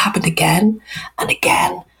 And then it happened again and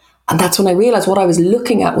again. And that's when I realized what I was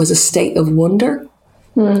looking at was a state of wonder.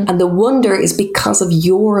 And the wonder is because of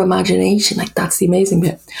your imagination. Like, that's the amazing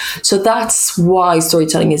bit. So that's why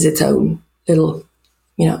storytelling is its own little,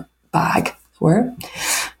 bag. Where?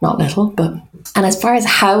 Not little, but... And as far as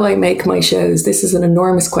how I make my shows, this is an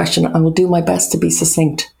enormous question. I will do my best to be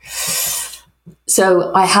succinct.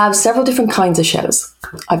 So I have several different kinds of shows.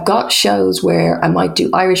 I've got shows where I might do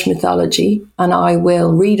Irish mythology, and I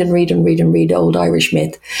will read old Irish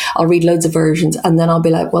myth. I'll read loads of versions, and then I'll be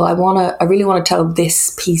like, well, I really want to tell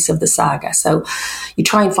this piece of the saga. So you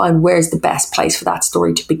try and find where's the best place for that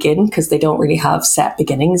story to begin, because they don't really have set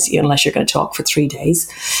beginnings unless you're going to talk for 3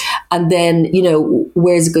 days. And then,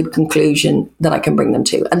 where's a good conclusion that I can bring them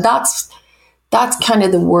to? And that's kind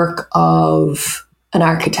of the work of an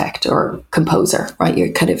architect or composer, right?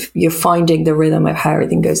 You're finding the rhythm of how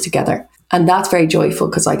everything goes together. And that's very joyful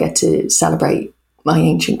because I get to celebrate my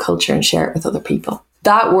ancient culture and share it with other people.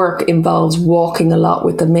 That work involves walking a lot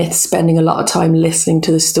with the myth, spending a lot of time listening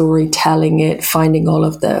to the story, telling it, finding all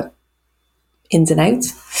of the ins and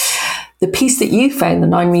outs. The piece that you found, the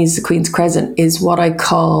 9 Muses of Queen's Crescent, is what I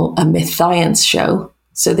call a myth-science show.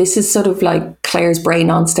 So this is sort of like Claire's brain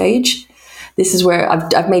on stage. This is where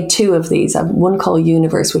I've made 2 of these. I've one called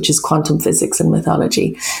Universe, which is quantum physics and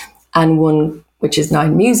mythology, and one which is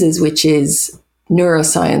 9 Muses, which is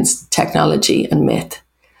neuroscience, technology, and myth.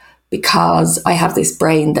 Because I have this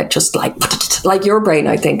brain that just like your brain,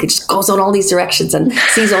 I think, it just goes on all these directions and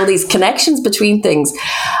sees all these connections between things.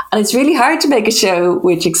 And it's really hard to make a show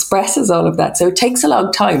which expresses all of that. So it takes a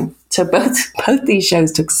long time. So both these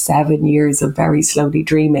shows took 7 years of very slowly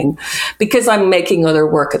dreaming, because I'm making other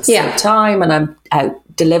work at the same time, and I'm out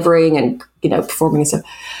delivering and, performing and stuff.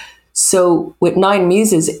 So with 9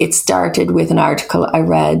 Muses, it started with an article I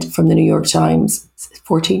read from the New York Times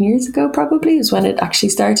 14 years ago, probably, is when it actually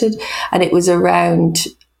started. And it was around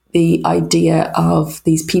the idea of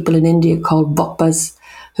these people in India called Boppas,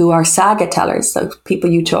 who are saga tellers, so people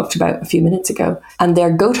you talked about a few minutes ago. And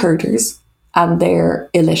they're goat herders, and they're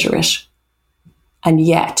illiterate. And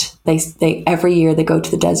yet they every year they go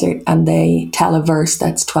to the desert and they tell a verse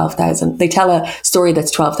that's 12,000. They tell a story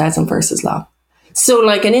that's 12,000 verses long. So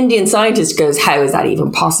like an Indian scientist goes, how is that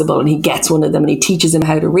even possible? And he gets one of them and he teaches him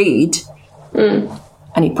how to read.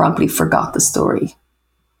 And he promptly forgot the story.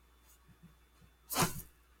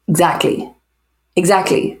 Exactly.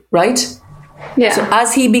 Right? Yeah. So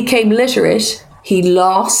as he became literate, he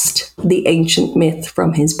lost the ancient myth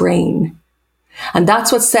from his brain. And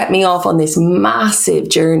that's what set me off on this massive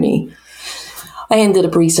journey. I ended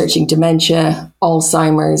up researching dementia,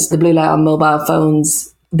 Alzheimer's, the blue light on mobile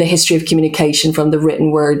phones, the history of communication from the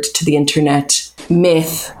written word to the internet,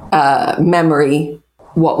 myth, memory,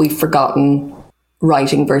 what we've forgotten,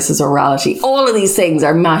 writing versus orality. All of these things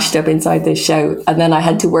are mashed up inside this show. And then I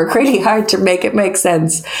had to work really hard to make it make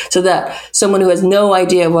sense so that someone who has no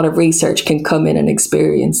idea what I've researched can come in and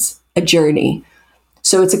experience a journey.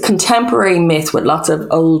 So it's a contemporary myth with lots of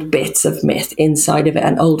old bits of myth inside of it,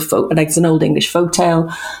 and like it's an old English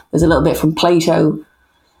folktale. There's a little bit from Plato,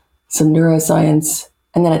 some neuroscience.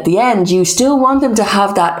 And then at the end, you still want them to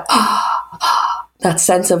have that, that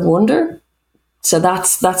sense of wonder. So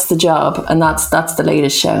that's the job, and that's the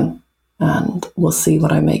latest show, and we'll see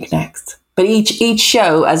what I make next. But each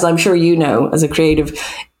show, as I'm sure you know, as a creative,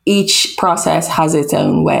 each process has its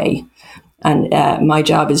own way, and my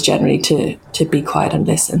job is generally to be quiet and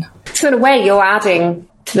listen. So in a way, you're adding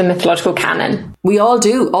to the mythological canon. We all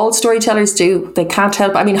do. All storytellers do. They can't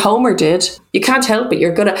help. I mean, Homer did. You can't help it.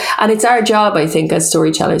 You're gonna, and it's our job, I think, as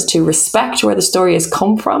storytellers, to respect where the story has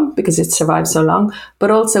come from because it's survived so long.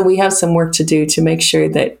 But also, we have some work to do to make sure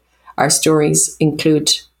that our stories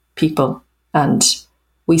include people and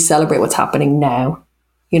we celebrate what's happening now.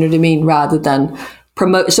 You know what I mean? Rather than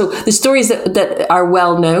promote. So the stories that are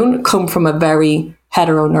well known come from a very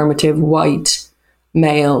heteronormative, white,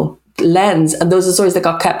 male lens, and those are stories that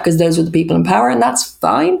got kept because those were the people in power, and that's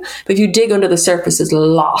fine. But if you dig under the surface, there's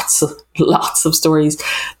lots of stories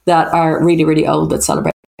that are really, really old that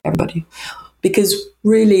celebrate everybody, because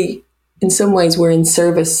really, in some ways, we are in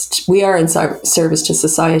service to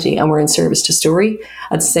society, and we're in service to story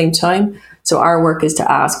at the same time. So our work is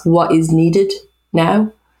to ask what is needed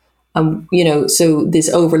now, so this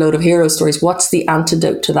overload of hero stories, what's the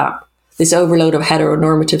antidote to that? This overload of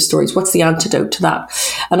heteronormative stories, what's the antidote to that?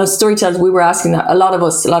 And as storytellers, we were asking that. A lot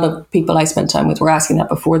of people I spent time with were asking that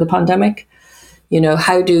before the pandemic. You know,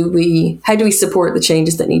 how do we support the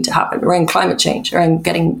changes that need to happen around climate change, around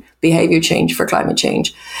getting behavior change for climate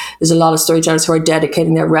change? There's a lot of storytellers who are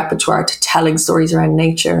dedicating their repertoire to telling stories around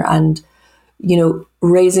nature and,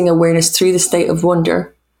 raising awareness through the state of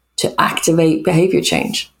wonder to activate behavior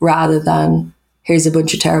change rather than here's a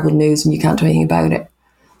bunch of terrible news and you can't do anything about it.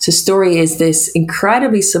 So story is this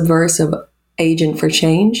incredibly subversive agent for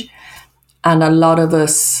change. And a lot of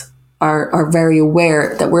us are very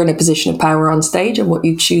aware that we're in a position of power on stage, and what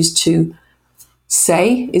you choose to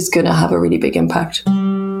say is going to have a really big impact.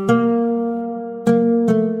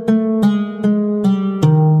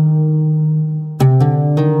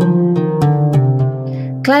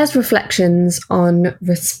 Claire's reflections on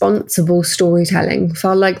responsible storytelling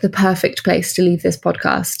felt like the perfect place to leave this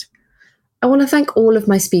podcast. I want to thank all of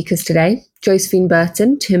my speakers today: Josephine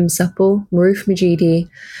Burton, Tim Supple, Maroof Majidi,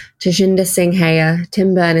 Tajinder Singh Heya,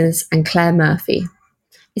 Tim Berners, and Claire Murphy.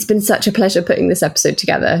 It's been such a pleasure putting this episode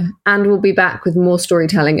together, and we'll be back with more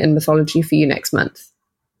storytelling and mythology for you next month.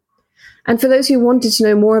 And for those who wanted to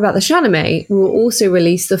know more about the Shahnameh, we will also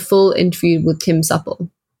release the full interview with Tim Supple.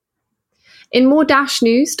 In more Dash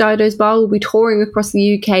news, Dido's Bar will be touring across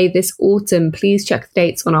the UK this autumn. Please check the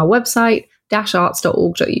dates on our website,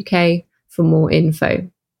 dasharts.org.uk, for more info.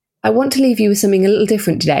 I want to leave you with something a little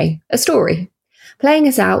different today, a story. Playing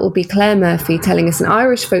us out will be Claire Murphy telling us an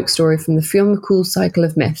Irish folk story from the Fionn McCool Cycle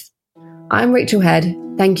of Myth. I'm Rachel Head.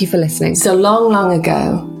 Thank you for listening. So long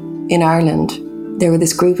ago in Ireland, there were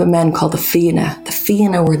this group of men called the Fianna. The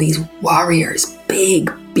Fianna were these warriors,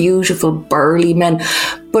 big, beautiful, burly men,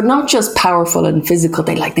 but not just powerful and physical.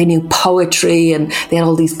 They knew poetry, and they had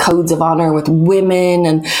all these codes of honour with women,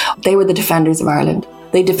 and they were the defenders of Ireland.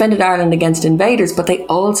 They defended Ireland against invaders, but they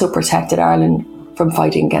also protected Ireland from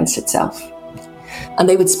fighting against itself. And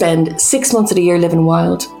they would spend 6 months of the year living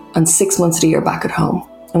wild and 6 months of the year back at home.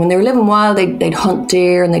 And when they were living wild, they'd hunt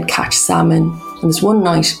deer and they'd catch salmon. And this one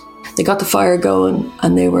night, they got the fire going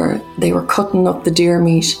and they were cutting up the deer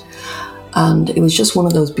meat. And it was just one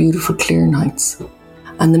of those beautiful, clear nights.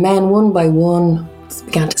 And the men, one by one,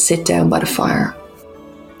 began to sit down by the fire.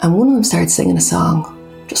 And one of them started singing a song,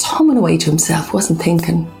 just humming away to himself, wasn't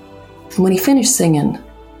thinking. And when he finished singing,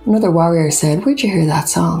 another warrior said, "Where'd you hear that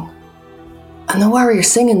song?" And the warrior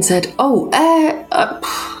singing said, I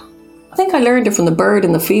think I learned it from the bird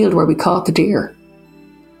in the field where we caught the deer.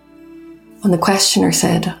 And the questioner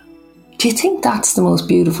said, "Do you think that's the most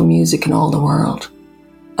beautiful music in all the world?"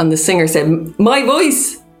 And the singer said, "My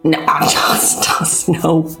voice." No.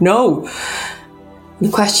 And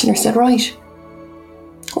the questioner said, "Right.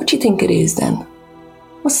 What do you think it is then?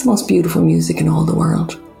 What's the most beautiful music in all the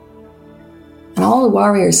world?" And all the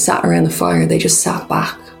warriors sat around the fire. They just sat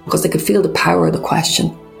back because they could feel the power of the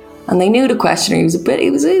question. And they knew the questioner. He was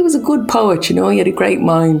a good poet, he had a great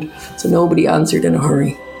mind. So nobody answered in a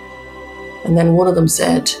hurry. And then one of them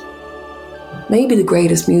said, "Maybe the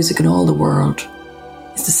greatest music in all the world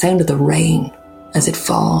is the sound of the rain as it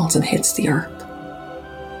falls and hits the earth."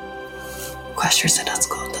 Questioner said, that's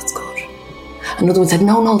good, that's good. Another one said,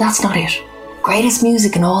 no, that's not it. Greatest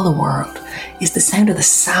music in all the world is the sound of the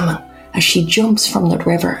salmon as she jumps from the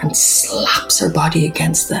river and slaps her body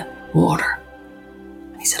against the water.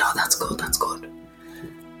 And he said, oh, that's good, that's good.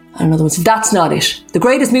 And another one said, that's not it. The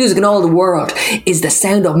greatest music in all the world is the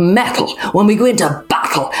sound of metal when we go into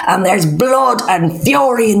battle and there's blood and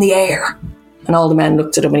fury in the air. And all the men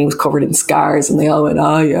looked at him and he was covered in scars and they all went,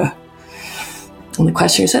 oh yeah. And the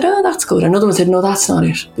questioner said, oh, that's good. Another one said, no, that's not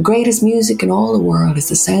it. The greatest music in all the world is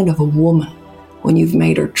the sound of a woman when you've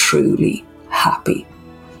made her truly happy.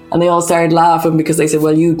 And they all started laughing because they said,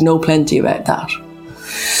 well, you'd know plenty about that.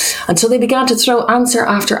 And so they began to throw answer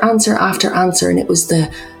after answer after answer. And it was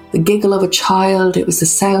the giggle of a child. It was the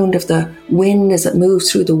sound of the wind as it moved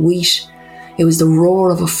through the wheat. It was the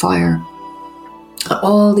roar of a fire. And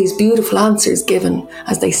all these beautiful answers given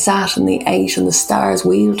as they sat and they ate and the stars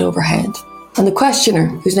wheeled overhead. And the questioner,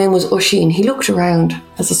 whose name was Oisin, he looked around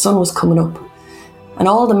as the sun was coming up. And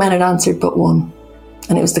all the men had answered but one.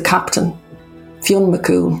 And it was the captain, Fionn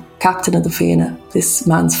McCool, captain of the Fianna, this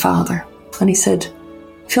man's father. And he said,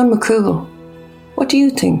 Fionn McCool, what do you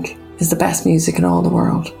think is the best music in all the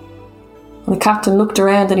world? And the captain looked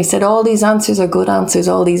around and he said, all these answers are good answers,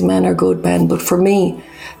 all these men are good men, but for me,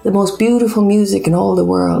 the most beautiful music in all the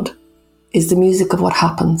world is the music of what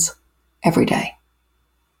happens every day.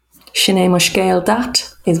 Sinead Mushkale,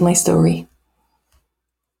 that is my story.